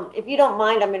okay. If you don't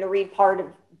mind, I'm going to read part of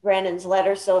Brandon's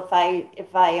letter. So if I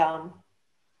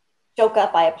choke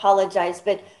up, I apologize.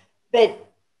 But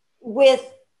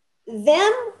with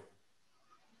them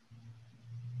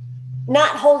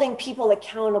not holding people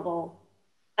accountable,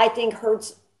 I think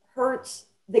hurts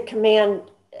the command,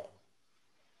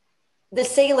 the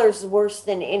sailors, worse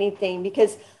than anything,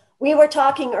 because we were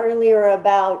talking earlier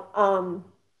about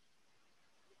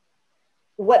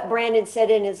what Brandon said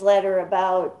in his letter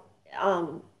about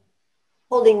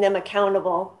holding them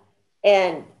accountable.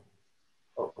 And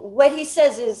what he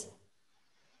says is,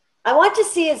 I want to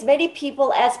see as many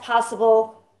people as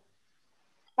possible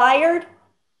fired,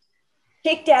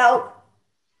 kicked out,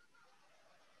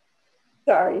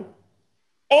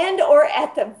 and or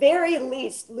at the very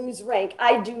least lose rank.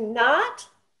 I do not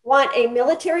want a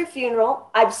military funeral.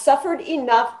 I've suffered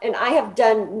enough, and I have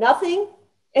done nothing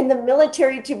in the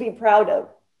military to be proud of.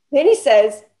 Then he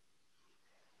says,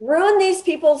 ruin these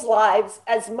people's lives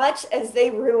as much as they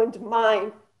ruined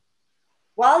mine.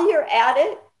 While you're at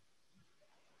it,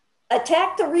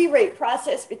 attack the re-rate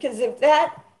process, because if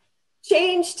that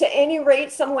changed to any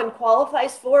rate someone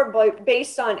qualifies for, but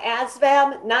based on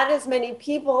ASVAB, not as many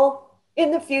people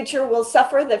in the future will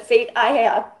suffer the fate I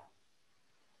have.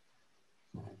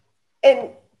 And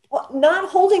not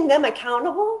holding them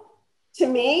accountable, to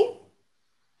me,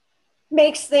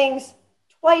 makes things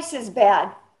twice as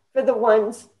bad for the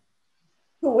ones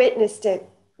who witnessed it,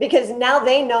 because now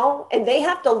they know, and they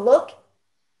have to look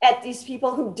at these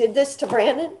people who did this to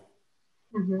Brandon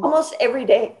almost every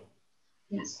day.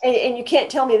 Yes. And you can't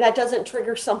tell me that doesn't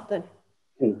trigger something.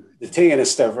 And to take it a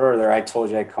step further, I told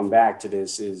you I'd come back to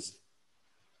this, is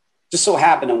just so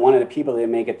happened that one of the people that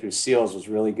make it through SEALs was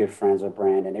really good friends with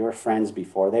Brandon. They were friends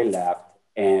before they left,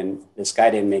 and this guy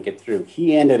didn't make it through.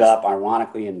 He ended up,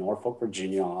 ironically, in Norfolk,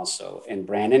 Virginia also, and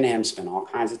Brandon and him spent all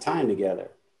kinds of time together.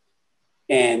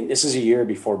 And this is a year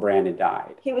before Brandon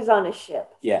died. He was on a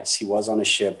ship. Yes, he was on a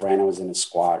ship. Brandon was in a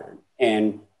squadron.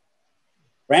 And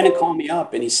Brandon called me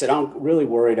up and he said, I'm really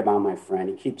worried about my friend.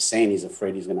 He keeps saying he's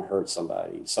afraid he's going to hurt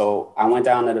somebody. So I went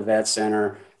down to the vet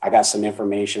center. I got some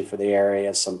information for the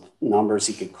area, some numbers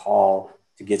he could call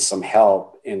to get some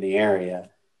help in the area,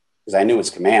 because I knew his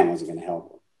command wasn't going to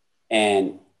help him.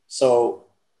 And so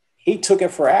he took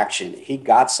it for action. He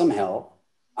got some help.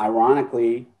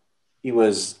 Ironically, he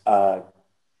was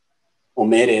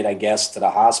omitted, I guess, to the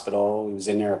hospital. He was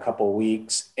in there a couple of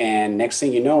weeks. And next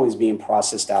thing you know, he's being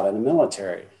processed out of the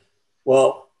military.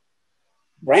 Well,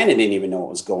 Brandon didn't even know what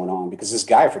was going on, because this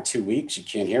guy for 2 weeks, you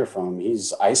can't hear from him.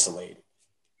 He's isolated.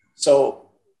 So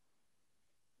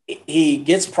he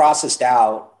gets processed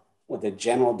out with a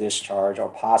general discharge or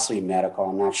possibly medical.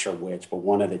 I'm not sure which, but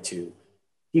one of the two.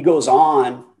 He goes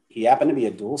on. He happened to be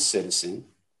a dual citizen.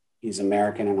 He's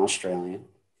American and Australian.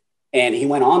 And he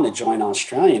went on to join the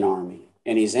Australian Army.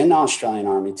 And he's in the Australian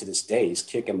Army to this day. He's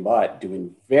kicking butt,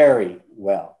 doing very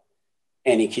well.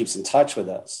 And he keeps in touch with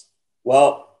us.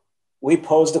 Well, we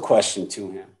posed a question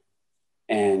to him.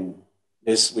 And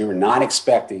this we were not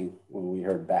expecting when we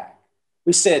heard back.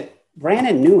 We said,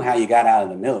 Brandon knew how you got out of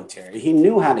the military. He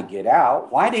knew how to get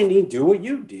out. Why didn't he do what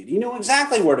you did? He knew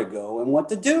exactly where to go and what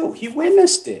to do. He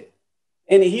witnessed it.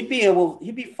 And he'd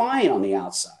be fine on the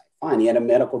outside. Fine. He had a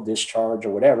medical discharge or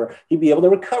whatever. He'd be able to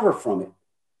recover from it.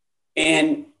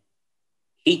 And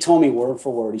he told me word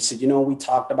for word. He said, we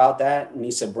talked about that. And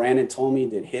he said, Brandon told me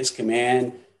that his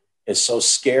command is so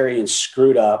scary and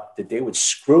screwed up that they would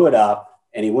screw it up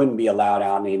and he wouldn't be allowed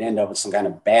out, and he'd end up with some kind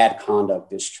of bad conduct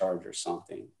discharge or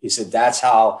something. He said, that's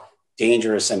how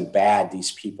dangerous and bad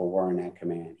these people were in that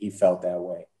command. He felt that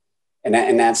way. And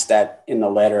that's that in the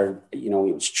letter, he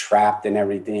was trapped and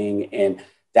everything. And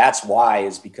that's why,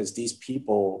 is because these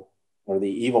people were the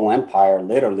evil empire,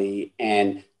 literally,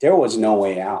 and there was no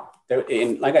way out.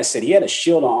 And like I said, he had a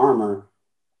shield of armor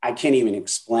I can't even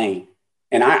explain.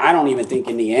 And I don't even think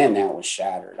in the end that was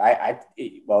shattered.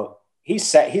 He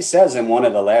says in one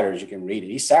of the letters, you can read it,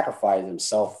 he sacrificed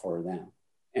himself for them.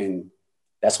 And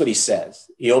that's what he says.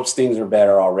 He hopes things are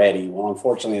better already. Well,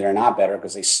 unfortunately, they're not better,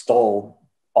 because they stole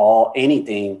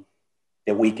anything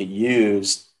that we could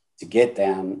use to get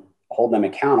them, hold them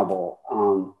accountable.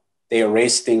 They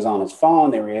erased things on his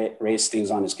phone. They erased things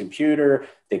on his computer.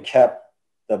 They kept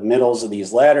the middles of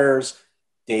these letters.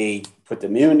 They put the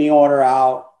immunity order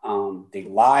out. They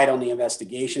lied on the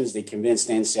investigations. They convinced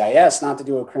NCIS not to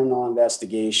do a criminal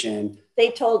investigation. They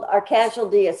told our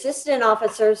casualty assistant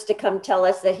officers to come tell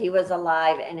us that he was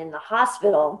alive and in the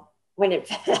hospital when in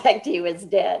fact he was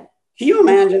dead. Can you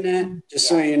imagine that? Just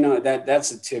so you know,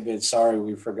 that's a tidbit. Sorry,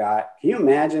 we forgot. Can you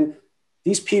imagine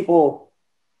these people?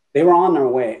 They were on their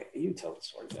way. You tell the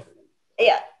story better than me.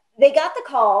 Yeah, they got the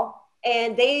call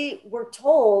and they were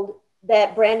told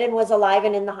that Brandon was alive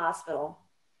and in the hospital.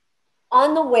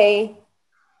 On the way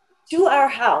to our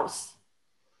house,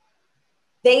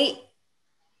 they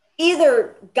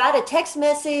either got a text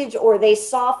message or they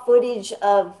saw footage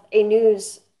of a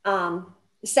news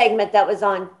segment that was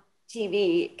on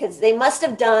TV, because they must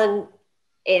have done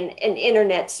an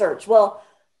internet search. Well,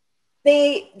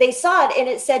 they saw it and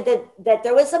it said that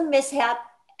there was a mishap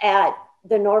at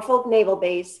the Norfolk Naval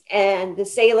Base and the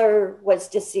sailor was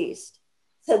deceased.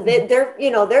 So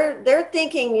they're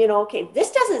thinking, okay,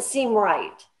 this doesn't seem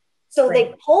right. So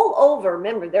They pull over.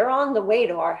 Remember, they're on the way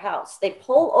to our house. They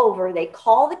pull over, they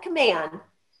call the command,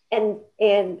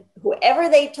 and whoever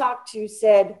they talked to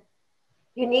said,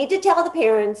 you need to tell the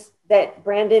parents that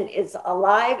Brandon is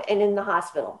alive and in the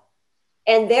hospital.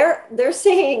 And they're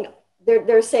saying,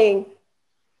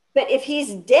 but if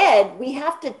he's dead, we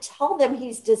have to tell them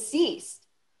he's deceased.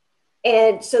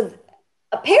 And so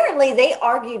apparently they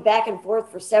argued back and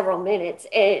forth for several minutes.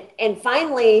 And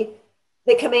finally,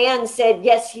 the command said,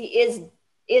 yes, he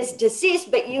is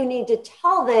deceased, but you need to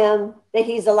tell them that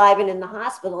he's alive and in the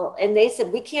hospital. And they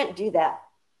said, we can't do that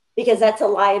because that's a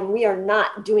lie. And we are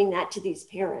not doing that to these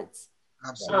parents.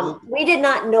 Absolutely. We did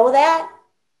not know that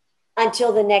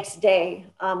until the next day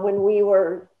when we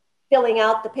were filling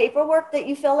out the paperwork that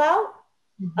you fill out.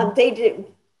 Mm-hmm.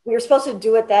 We were supposed to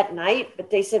do it that night, but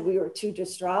they said we were too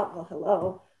distraught. Well,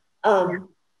 hello.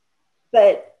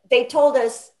 But they told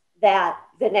us that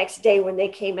the next day when they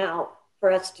came out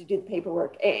for us to do the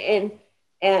paperwork. And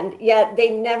yet they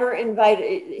never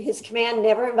invited, his command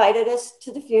never invited us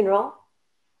to the funeral.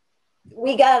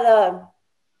 We got a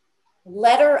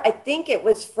letter, I think it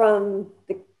was from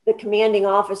the commanding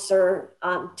officer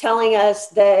telling us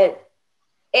that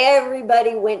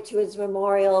everybody went to his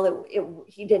memorial.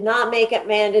 He did not make it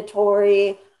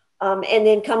mandatory. And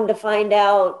then come to find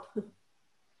out,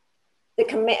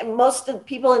 most of the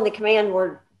people in the command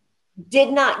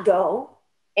did not go,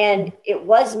 and it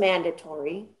was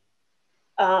mandatory.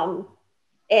 And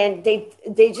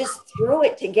they just threw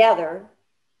it together.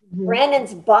 Mm-hmm.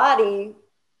 Brandon's body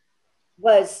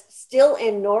was still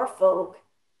in Norfolk.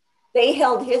 They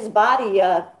held his body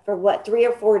for 3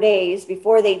 or 4 days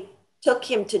before they took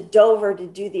him to Dover to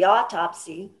do the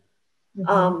autopsy.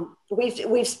 Mm-hmm.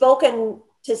 We've spoken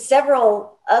to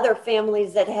several other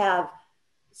families that have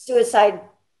suicide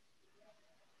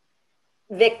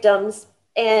victims,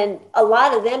 and a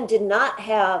lot of them did not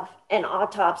have an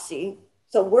autopsy.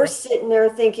 So we're sitting there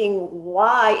thinking,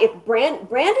 why? If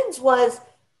Brandon's was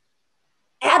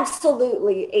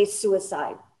absolutely a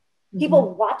suicide,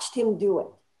 people watched him do it.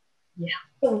 Yeah.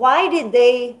 So why did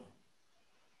they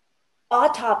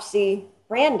autopsy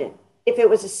Brandon if it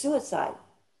was a suicide?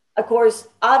 Of course,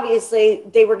 obviously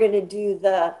they were going to do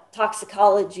the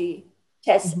toxicology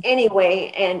test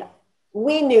anyway, and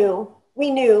we knew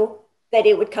that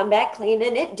it would come back clean,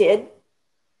 and it did.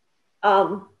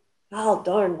 Oh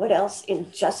darn! What else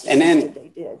injustice did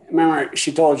they do? Remember,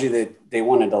 she told you that they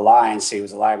wanted to lie and say he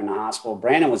was alive in the hospital.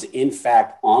 Brandon was in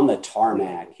fact on the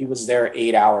tarmac. He was there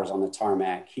 8 hours on the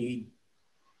tarmac. He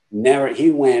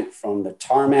went from the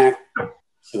tarmac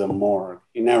to the morgue.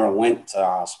 He never went to the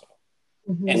hospital.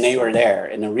 Mm-hmm. And they were there.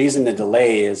 And the reason the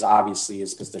delay is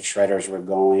because the shredders were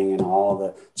going and all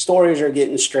the stories are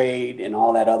getting straight and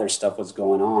all that other stuff was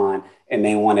going on. And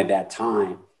they wanted that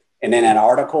time. And then that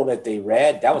article that they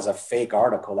read, that was a fake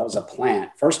article. That was a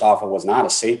plant. First off, it was not a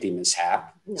safety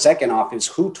mishap. No. Second off is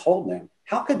who told them?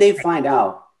 How could they find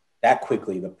out that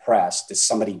quickly, the press, that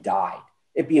somebody died?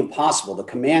 It'd be impossible. The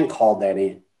command called that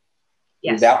in.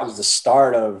 Yes. And that was the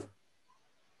start of,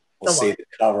 the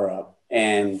cover up.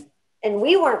 And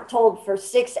we weren't told for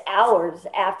 6 hours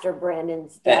after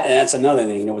Brandon's death. And that's another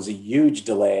thing. There was a huge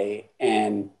delay.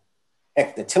 And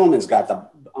heck, the Tillmans got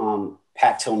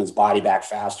Pat Tillman's body back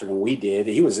faster than we did.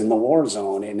 He was in the war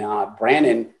zone. And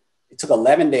Brandon, it took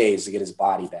 11 days to get his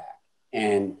body back.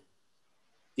 And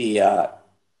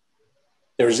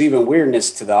there's even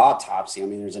weirdness to the autopsy. I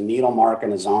mean, there's a needle mark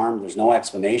in his arm. There's no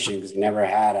explanation because he never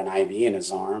had an IV in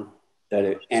his arm.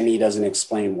 And he doesn't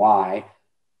explain why.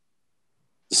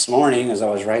 The this morning, as I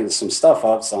was writing some stuff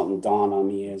up, something dawned on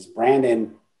me is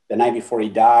Brandon, the night before he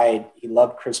died, he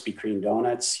loved Krispy Kreme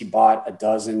donuts. He bought 2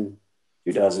 dozen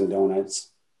donuts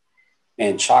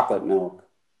and chocolate milk.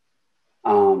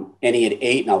 And he had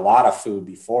eaten a lot of food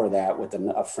before that with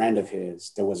a friend of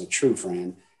his that was a true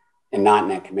friend and not in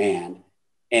that command.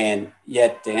 And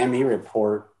yet the ME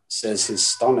report says his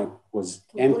stomach was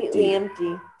completely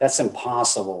empty. That's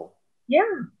impossible. Yeah.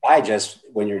 Digest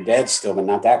when you're dead still, but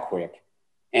not that quick.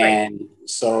 And right.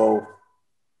 So,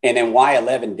 and then why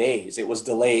 11 days? It was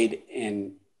delayed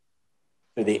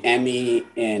for the ME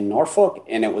in Norfolk,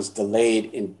 and it was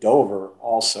delayed in Dover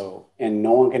also. And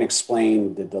no one can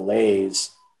explain the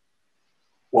delays,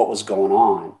 what was going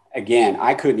on. Again,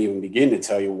 I couldn't even begin to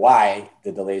tell you why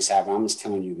the delays happened. I'm just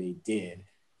telling you they did.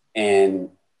 And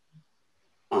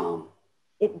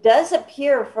it does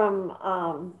appear from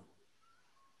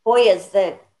FOIAs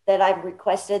that I've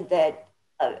requested that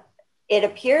it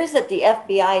appears that the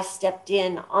FBI stepped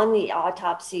in on the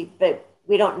autopsy, but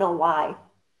we don't know why.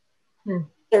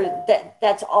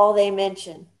 That's all they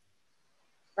mention.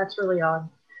 That's really odd.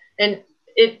 And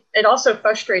it also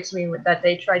frustrates me that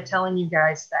they tried telling you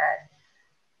guys that,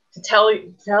 to tell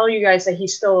you guys that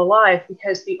he's still alive,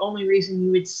 because the only reason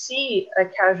you would see a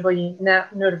casualty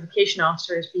notification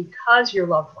officer is because your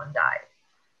loved one died.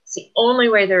 It's the only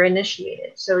way they're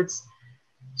initiated. So it's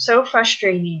so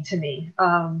frustrating to me.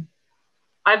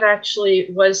 I've actually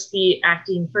was the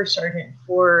acting first sergeant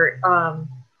for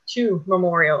 2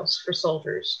 memorials for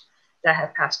soldiers that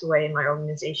have passed away in my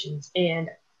organizations. And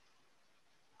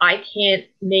I can't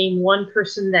name one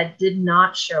person that did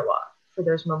not show up for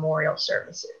those memorial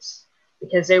services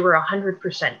because they were 100%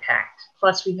 packed.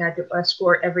 Plus we had to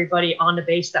escort everybody on the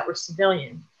base that were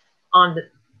civilian on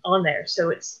there. So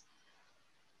it's,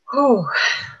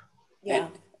 yeah.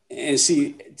 And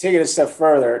see, take it a step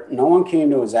further, no one came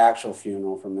to his actual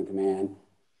funeral from the command.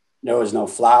 There was no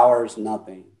flowers,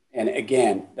 nothing. And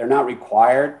again, they're not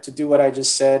required to do what I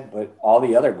just said, but all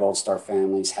the other Gold Star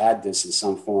families had this in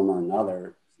some form or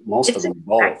another. Most of them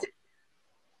both.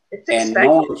 And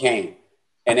no one came.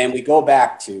 And then we go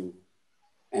back to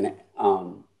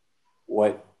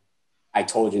what I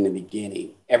told you in the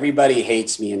beginning. Everybody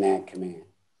hates me in that command.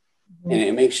 Mm-hmm. And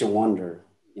it makes you wonder,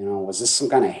 was this some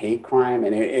kind of hate crime?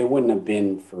 And it wouldn't have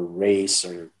been for race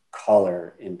or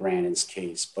color in Brandon's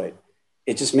case, but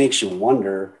it just makes you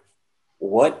wonder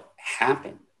what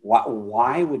happened.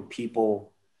 Why would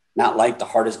people not like the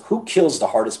hardest? Who kills the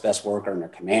hardest, best worker in their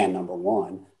command, number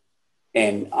one?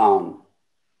 And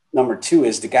number two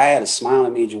is the guy had a smile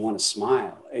that made you want to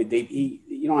smile.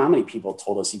 How many people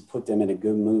told us he put them in a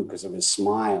good mood because of his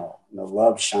smile and the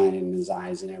love shining in his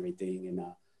eyes and everything. And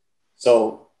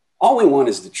so all we want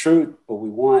is the truth, but we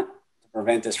want to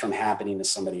prevent this from happening to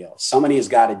somebody else. Somebody has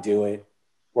got to do it.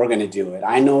 We're going to do it.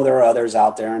 I know there are others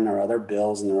out there and there are other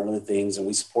bills and there are other things, and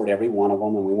we support every one of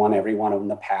them, and we want every one of them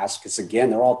to pass because, again,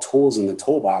 they're all tools in the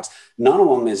toolbox. None of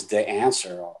them is the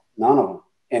answer. None of them.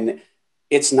 And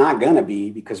it's not going to be,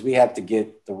 because we have to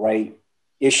get the right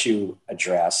issue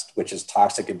addressed, which is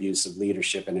toxic abuse of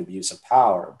leadership and abuse of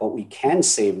power. But we can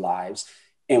save lives,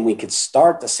 and we could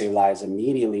start to save lives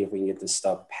immediately if we can get this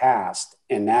stuff passed.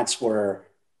 And that's where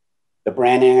the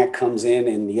Brandon Act comes in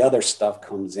and the other stuff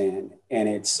comes in. And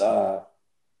it's,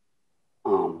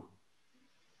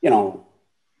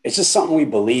 it's just something we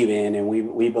believe in. And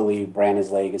we believe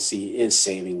Brandon's legacy is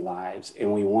saving lives,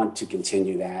 and we want to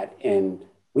continue that. And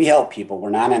we help people. We're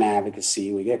not in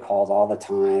advocacy. We get called all the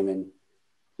time, and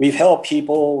we've helped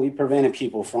people. We prevented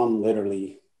people from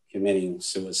literally committing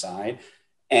suicide.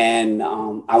 And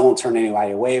I won't turn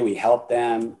anybody away. We help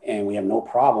them, and we have no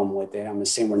problem with it. I'm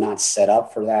just saying we're not set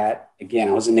up for that. Again,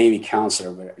 I was a Navy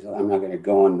counselor, but I'm not going to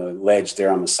go on the ledge there.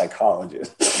 I'm a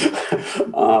psychologist.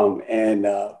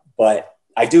 But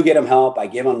I do get them help. I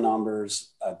give them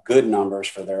numbers, good numbers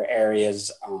for their areas.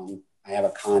 I have a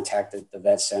contact at the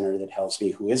vet center that helps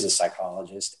me, who is a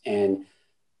psychologist. And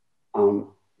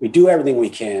we do everything we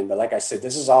can. But like I said,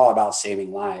 this is all about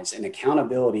saving lives and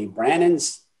accountability.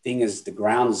 Brandon's thing is the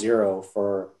ground zero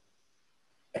for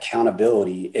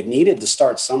accountability. It needed to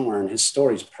start somewhere, and his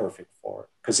story is perfect for it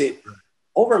because it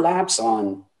overlaps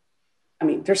on,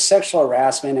 there's sexual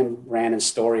harassment in Brandon's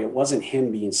story. It wasn't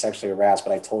him being sexually harassed,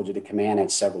 but I told you the command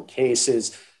had several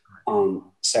cases,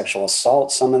 sexual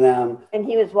assault, some of them. And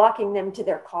he was walking them to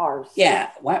their cars.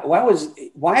 Yeah. Why,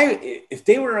 if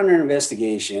they were under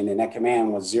investigation and that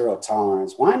command was zero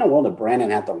tolerance, why in the world did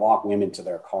Brandon have to walk women to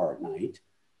their car at night?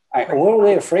 What were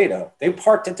they afraid of? They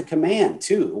parked at the command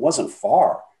too. It wasn't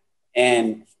far.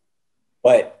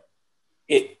 But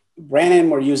Brandon,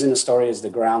 we're using the story as the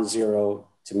ground zero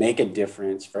to make a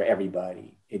difference for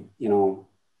everybody.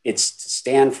 it's to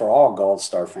stand for all Gold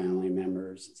Star family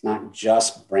members. It's not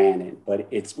just Brandon,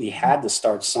 but we had to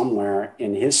start somewhere,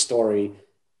 and his story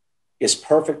is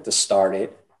perfect to start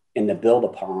it and to build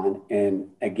upon. And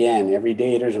again, every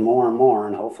day there's more and more,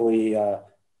 and hopefully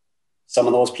some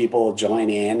of those people will join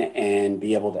in and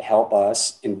be able to help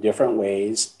us in different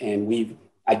ways. And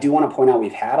I do want to point out,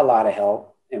 we've had a lot of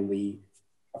help, and we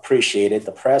appreciate it.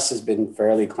 The press has been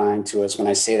fairly kind to us. When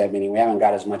I say that, meaning we haven't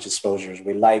got as much exposure as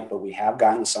we like, but we have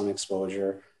gotten some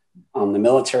exposure. The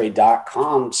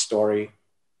military.com story,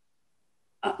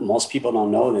 most people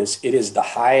don't know this, it is the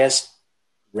highest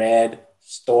read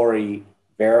story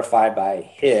verified by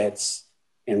hits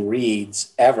and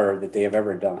reads ever that they have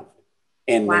ever done.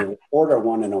 And wow. The reporter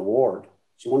won an award.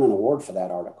 She won an award for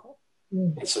that article.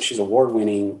 And so she's an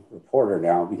award-winning reporter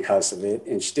now because of it.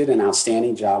 And she did an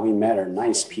outstanding job. We met her,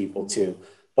 nice people too.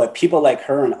 But people like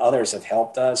her and others have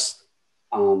helped us.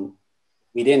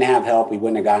 We didn't have help, we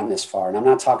wouldn't have gotten this far. And I'm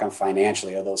not talking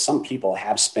financially, although some people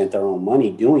have spent their own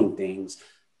money doing things.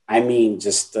 I mean,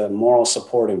 just the moral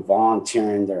support and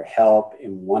volunteering, their help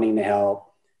and wanting to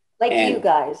help. Like you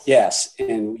guys. Yes.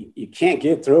 And you can't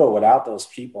get through it without those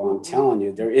people. I'm telling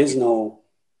you, there is no,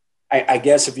 I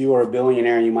guess if you were a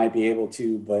billionaire, you might be able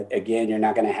to, but again, you're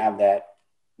not going to have that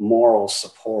moral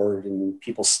support and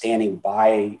people standing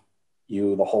by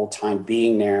you the whole time,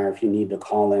 being there if you need to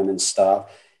call them and stuff.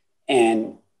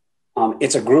 And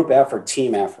it's a group effort,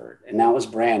 team effort. And that was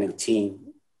Brandon,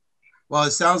 team. Well,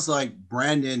 it sounds like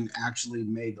Brandon actually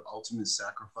made the ultimate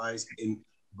sacrifice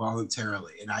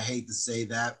voluntarily. And I hate to say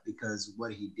that because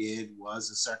what he did was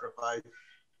a sacrifice.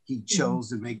 He chose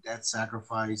to make that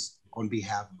sacrifice on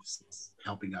behalf of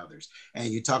helping others. And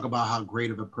you talk about how great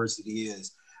of a person he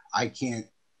is. I can't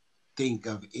think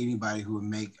of anybody who would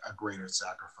make a greater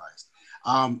sacrifice.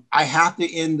 I have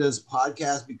to end this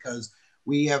podcast because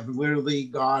we have literally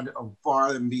gone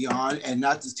far and beyond, and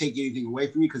not to take anything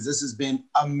away from you, because this has been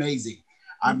amazing.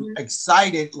 I'm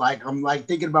excited. I'm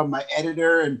thinking about my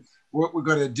editor and what we're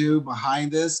going to do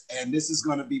behind this. And this is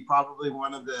going to be probably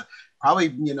one of the,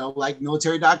 like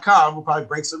military.com will probably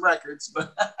break some records,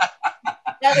 but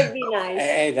that would be nice.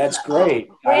 Hey, that's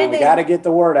great. We got to get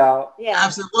the word out. Yeah,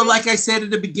 absolutely. Well, like I said at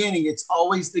the beginning, it's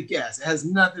always the guest. It has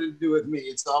nothing to do with me.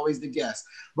 It's always the guest.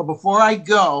 But before I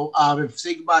go,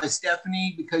 say goodbye to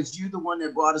Stephanie, because you're the one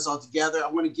that brought us all together. I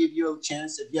want to give you a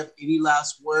chance if you have any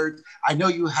last words. I know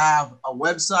you have a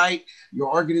website,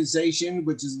 your organization,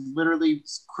 which is literally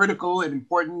critical and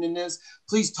important in this.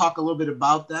 Please talk a little bit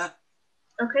about that.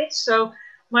 Okay, so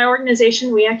my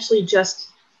organization, we actually just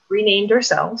renamed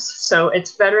ourselves. So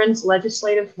it's Veterans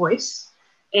Legislative Voice.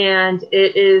 And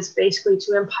it is basically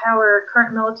to empower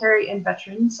current military and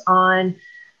veterans on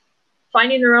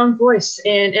finding their own voice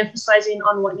and emphasizing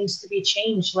on what needs to be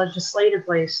changed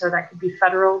legislatively. So that could be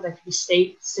federal, that could be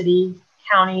state, city,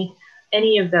 county,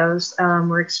 any of those.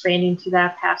 We're expanding to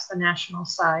that past the national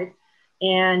side.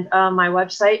 And my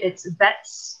website, it's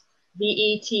VETS,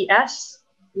 VETS,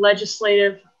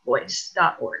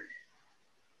 legislativevoice.org.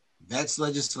 That's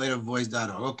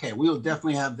legislativevoice.org. Okay, we will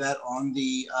definitely have that on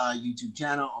the YouTube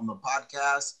channel, on the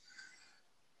podcast.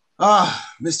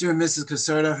 Mr. and Mrs.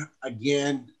 Caserta,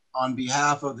 again, on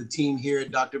behalf of the team here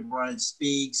at Dr. Bryant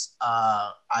Speaks,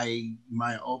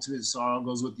 my ultimate sorrow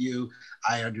goes with you.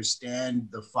 I understand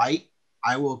the fight.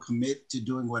 I will commit to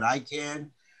doing what I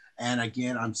can. And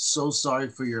again, I'm so sorry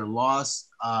for your loss.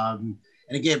 And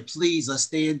again, please, let's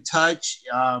stay in touch.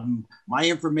 My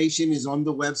information is on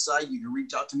the website. You can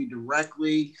reach out to me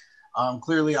directly.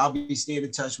 Clearly, I'll be staying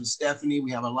in touch with Stephanie.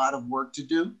 We have a lot of work to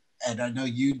do, and I know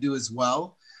you do as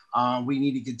well. We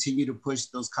need to continue to push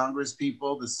those Congress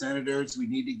people, the senators. We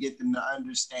need to get them to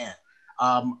understand.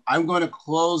 I'm going to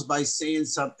close by saying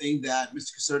something that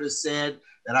Mr. Caserta said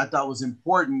that I thought was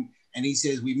important. And he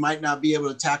says, we might not be able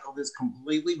to tackle this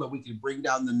completely, but we can bring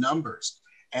down the numbers.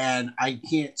 And I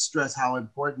can't stress how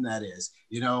important that is.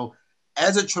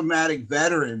 As a traumatic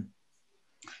veteran,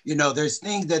 there's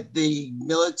things that the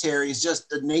military is just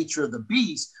the nature of the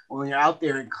beast. When you're out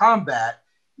there in combat,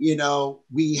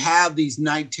 we have these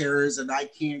night terrors and I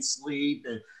can't sleep,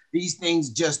 and these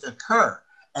things just occur.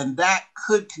 And that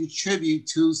could contribute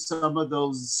to some of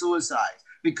those suicides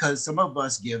because some of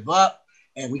us give up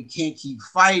and we can't keep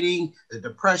fighting, the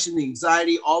depression, the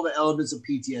anxiety, all the elements of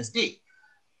PTSD.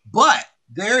 But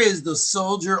there is the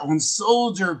soldier on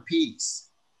soldier piece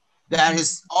that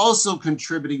is also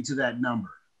contributing to that number.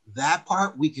 That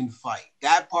part we can fight.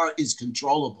 That part is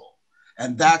controllable.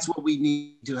 And that's what we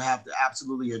need to have to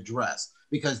absolutely address,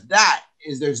 because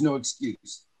there's no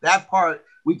excuse. That part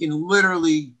we can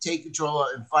literally take control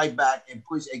and fight back and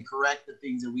push and correct the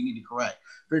things that we need to correct.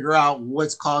 Figure out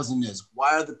what's causing this.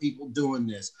 Why are the people doing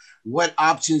this? What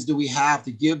options do we have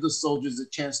to give the soldiers a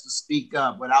chance to speak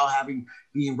up without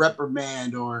being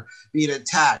reprimanded or being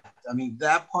attacked? I mean,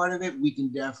 that part of it we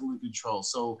can definitely control.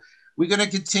 So we're going to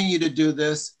continue to do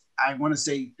this. I want to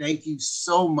say thank you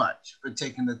so much for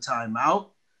taking the time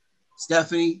out.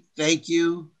 Stephanie, thank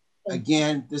you.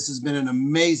 Again, this has been an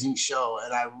amazing show,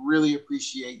 and I really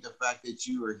appreciate the fact that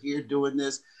you are here doing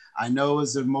this. I know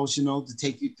it's emotional to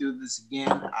take you through this again.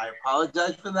 I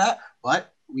apologize for that,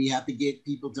 but we have to get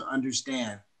people to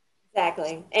understand.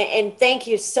 Exactly. And thank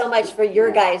you so much for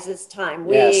your guys' time.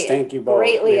 Yes, thank you both.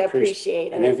 Greatly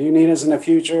appreciate it. And if you need us in the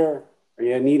future, or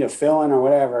you need a fill-in or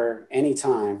whatever,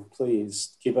 anytime,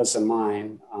 please keep us in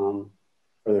mind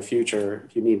for the future.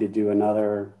 If you need to do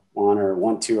another one or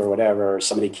want to or whatever, or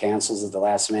somebody cancels at the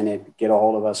last minute, get a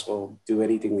hold of us. We'll do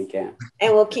anything we can.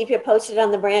 And we'll keep you posted on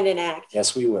the Brandon Act.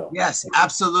 Yes, we will. Yes,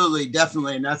 absolutely.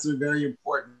 Definitely. And that's very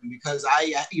important because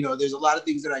there's a lot of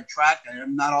things that I track and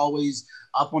I'm not always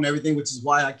up on everything, which is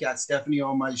why I got Stephanie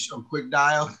on my show, Quick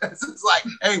Dial. It's like,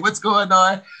 hey, what's going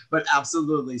on? But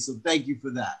absolutely. So thank you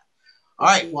for that. All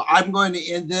right, well, I'm going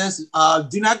to end this.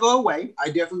 Do not go away. I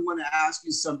definitely want to ask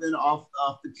you something off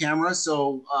the camera.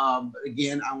 So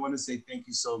again, I want to say thank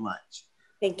you so much.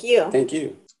 Thank you. Thank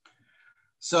you.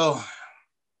 So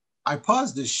I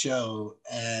paused the show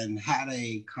and had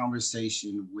a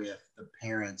conversation with the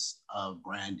parents of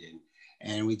Brandon.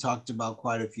 And we talked about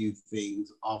quite a few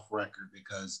things off record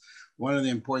because one of the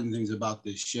important things about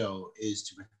this show is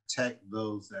to protect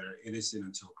those that are innocent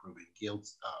until proven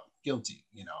guilty,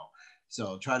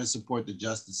 So try to support the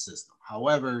justice system.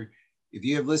 However, if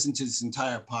you have listened to this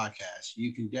entire podcast,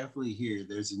 you can definitely hear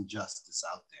there's injustice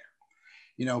out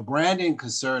there. Brandon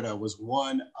Caserta was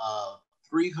one of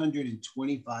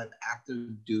 325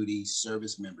 active duty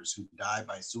service members who died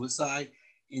by suicide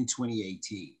in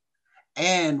 2018,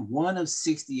 and one of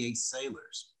 68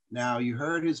 sailors. Now, you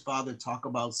heard his father talk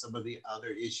about some of the other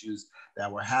issues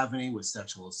that were happening with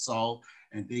sexual assault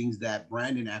and things that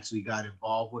Brandon actually got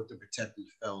involved with to protect his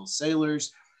fellow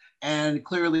sailors. And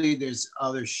clearly there's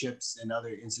other ships and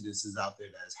other incidences out there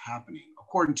that is happening,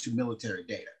 according to military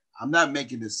data. I'm not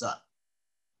making this up.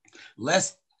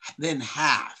 Less than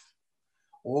half,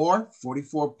 or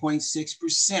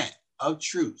 44.6% of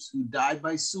troops who died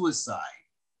by suicide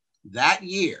that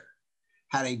year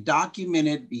had a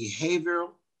documented behavioral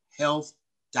health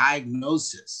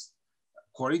diagnosis,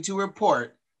 according to a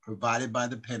report provided by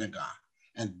the Pentagon.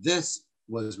 And this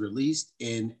was released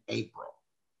in April.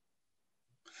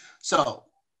 So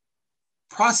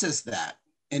process that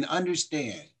and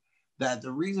understand that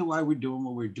the reason why we're doing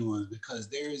what we're doing is because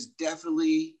there is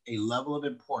definitely a level of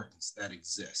importance that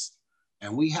exists.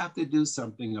 And we have to do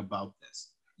something about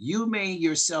this. You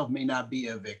yourself may not be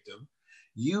a victim.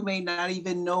 You may not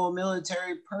even know a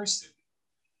military person.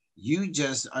 You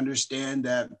just understand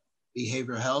that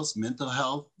behavioral health, mental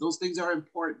health, those things are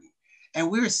important. And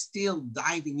we're still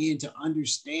diving in to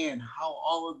understand how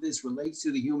all of this relates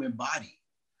to the human body.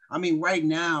 I mean, right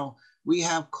now we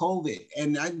have COVID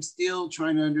and I'm still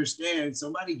trying to understand.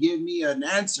 Somebody give me an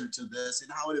answer to this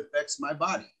and how it affects my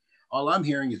body. All I'm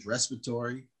hearing is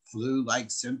respiratory, flu-like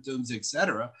symptoms,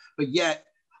 etc. But yet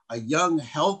a young,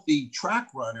 healthy track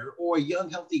runner or a young,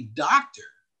 healthy doctor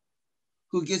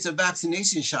who gets a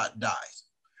vaccination shot dies.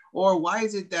 Or why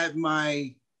is it that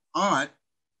my aunt,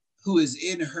 who is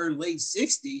in her late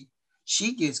 60s,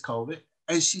 she gets COVID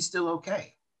and she's still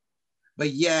okay.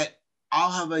 But yet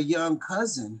I'll have a young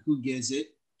cousin who gets it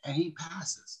and he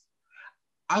passes.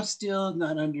 I'm still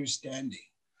not understanding.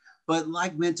 But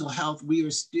like mental health, we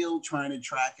are still trying to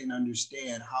track and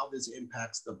understand how this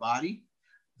impacts the body,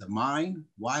 the mind,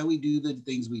 why we do the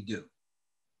things we do.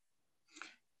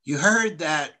 You heard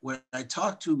that when I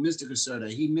talked to Mr. Caserta,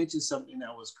 he mentioned something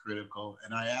that was critical,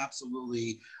 and I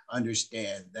absolutely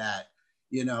understand that,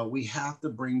 we have to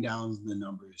bring down the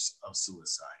numbers of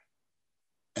suicide.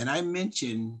 And I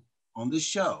mentioned on the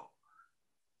show,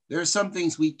 there are some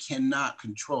things we cannot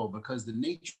control because the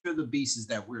nature of the beast is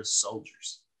that we're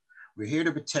soldiers. We're here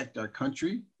to protect our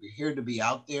country. We're here to be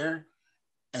out there.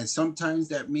 And sometimes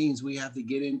that means we have to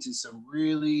get into some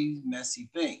really messy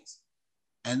things.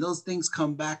 And those things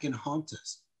come back and haunt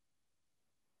us.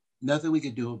 Nothing we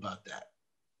can do about that.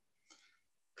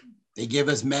 They give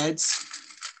us meds.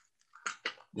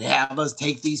 They have us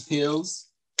take these pills.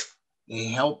 They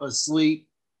help us sleep,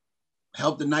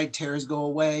 help the night terrors go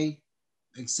away,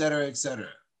 et cetera, et cetera.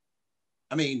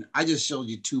 I mean, I just showed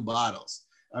you 2 bottles.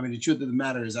 I mean, the truth of the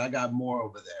matter is I got more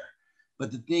over there.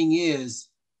 But the thing is,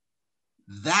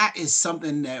 that is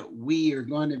something that we are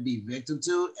going to be victim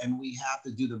to, and we have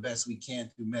to do the best we can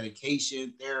through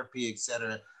medication, therapy,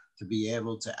 etc., to be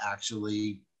able to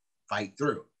actually fight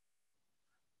through.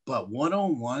 But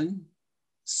one-on-one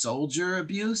soldier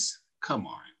abuse, come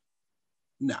on.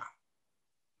 No.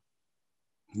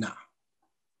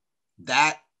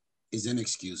 That is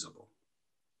inexcusable.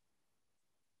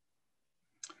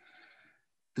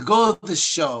 The goal of the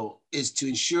show is to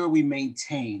ensure we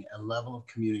maintain a level of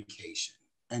communication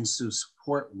and to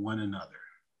support one another.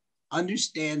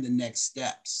 Understand the next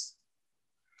steps.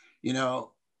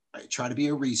 I try to be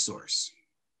a resource.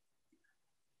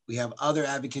 We have other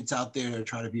advocates out there that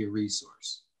try to be a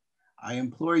resource. I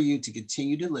implore you to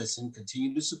continue to listen,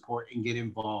 continue to support, and get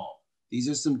involved. These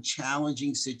are some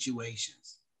challenging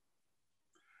situations.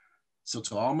 So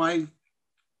to all my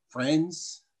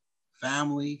friends,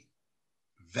 family,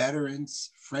 veterans,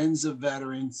 friends of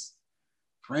veterans,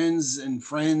 friends and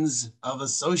friends of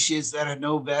associates that are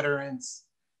no veterans,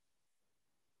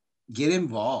 get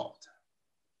involved.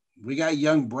 We got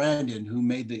young Brandon who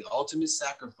made the ultimate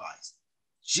sacrifice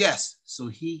just so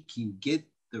he can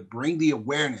bring the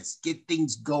awareness, get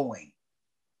things going.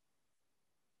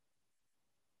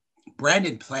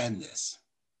 Brandon planned this.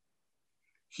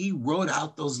 He wrote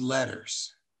out those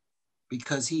letters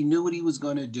because he knew what he was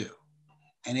going to do.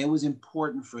 And it was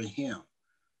important for him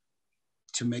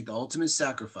to make the ultimate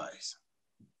sacrifice.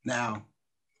 Now,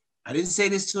 I didn't say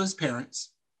this to his parents,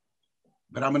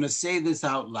 but I'm going to say this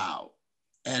out loud.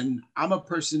 And I'm a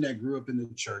person that grew up in the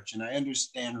church, and I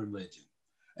understand religion.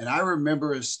 And I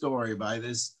remember a story by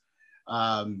this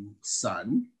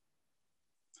son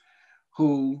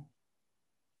who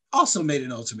also made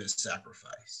an ultimate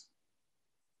sacrifice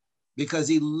because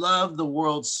he loved the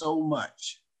world so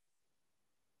much.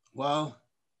 Well,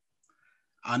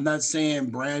 I'm not saying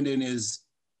Brandon is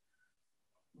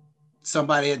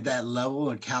somebody at that level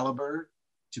and caliber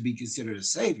to be considered a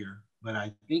savior, but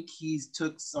I think he's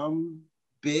took some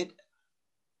bit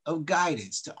of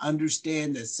guidance to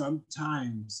understand that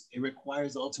sometimes it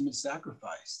requires ultimate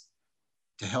sacrifice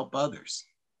to help others.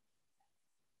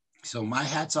 So my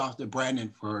hat's off to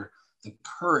Brandon for the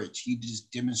courage he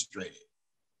just demonstrated.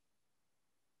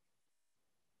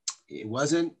 It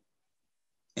wasn't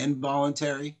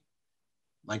involuntary,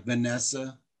 like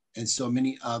Vanessa and so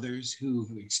many others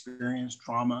who've experienced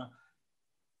trauma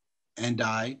and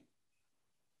died.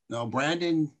 No,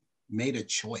 Brandon made a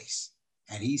choice,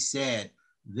 and he said,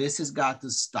 this has got to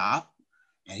stop.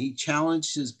 And he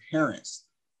challenged his parents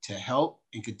to help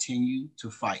and continue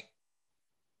to fight.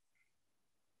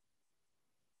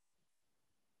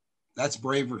 That's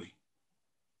bravery.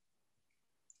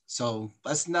 So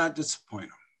let's not disappoint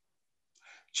them.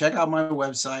 Check out my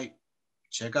website.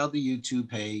 Check out the YouTube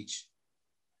page.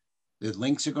 The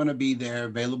links are going to be there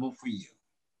available for you.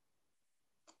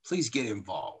 Please get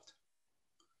involved.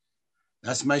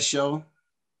 That's my show.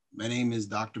 My name is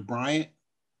Dr. Bryant.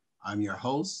 I'm your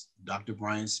host, Dr.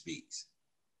 Bryant Speaks.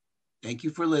 Thank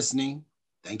you for listening.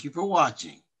 Thank you for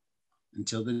watching.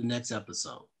 Until the next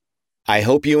episode. I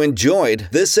hope you enjoyed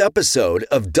this episode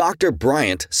of Dr.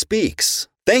 Bryant Speaks.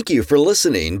 Thank you for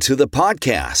listening to the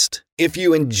podcast. If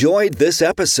you enjoyed this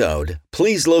episode,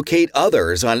 please locate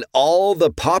others on all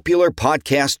the popular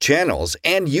podcast channels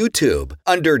and YouTube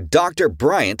under Dr.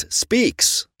 Bryant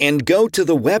Speaks. And go to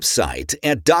the website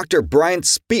at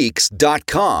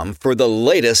drbryantspeaks.com for the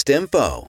latest info.